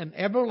in an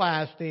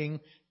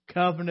everlasting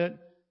covenant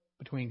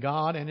between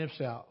God and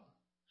himself.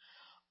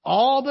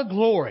 All the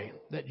glory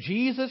that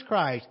Jesus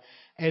Christ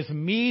as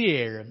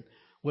mediator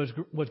was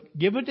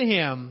given to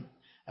him,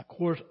 of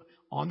course,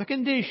 on the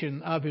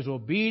condition of his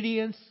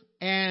obedience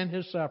and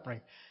his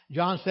suffering.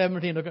 John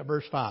 17, look at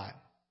verse 5.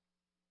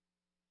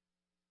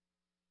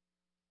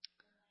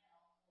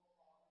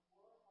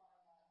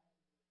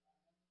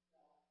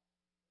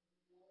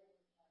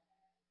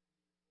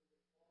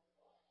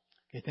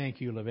 Okay,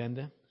 thank you,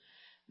 Lavenda.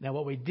 Now,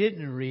 what we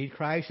didn't read,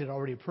 Christ had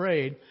already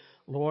prayed,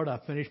 Lord,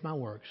 I've finished my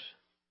works.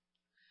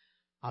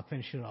 I'll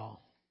finish it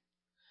all.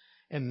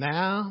 And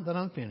now that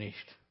I'm finished,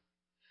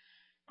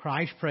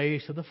 Christ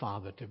prays to the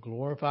Father to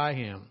glorify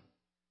him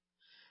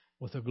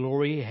with the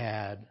glory he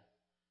had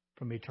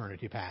from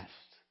eternity past.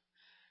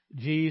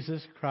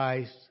 Jesus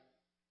Christ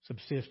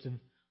subsisted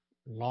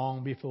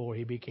long before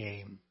he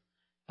became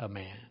a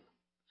man.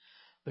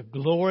 the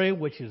glory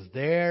which is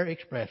there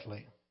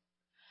expressly,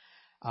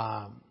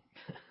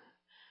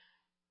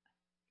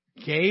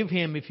 gave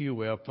him, if you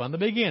will, from the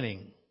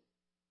beginning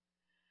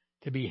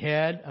to be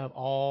head of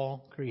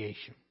all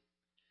creation.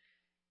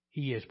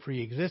 He is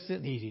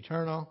pre-existent. He's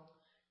eternal.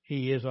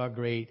 He is our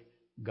great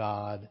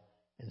God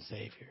and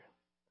Savior.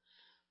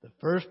 The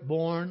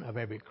firstborn of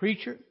every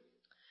creature.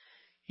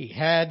 He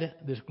had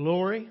this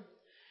glory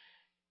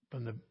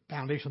from the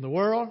foundation of the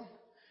world.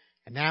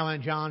 And now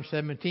in John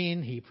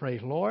 17, he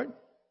prays, Lord,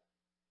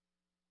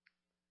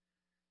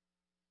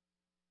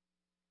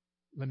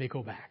 let me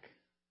go back.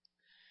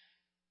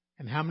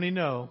 And how many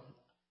know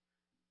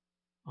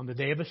on the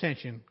day of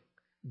ascension,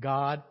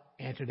 God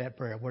answered that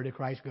prayer? Where did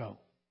Christ go?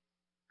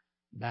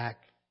 Back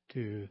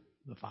to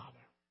the Father,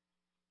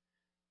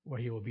 where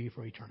he will be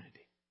for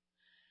eternity.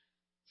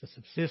 It's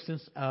the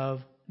subsistence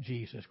of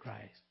Jesus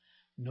Christ.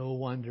 No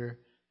wonder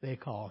they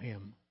call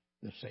him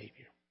the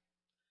Savior.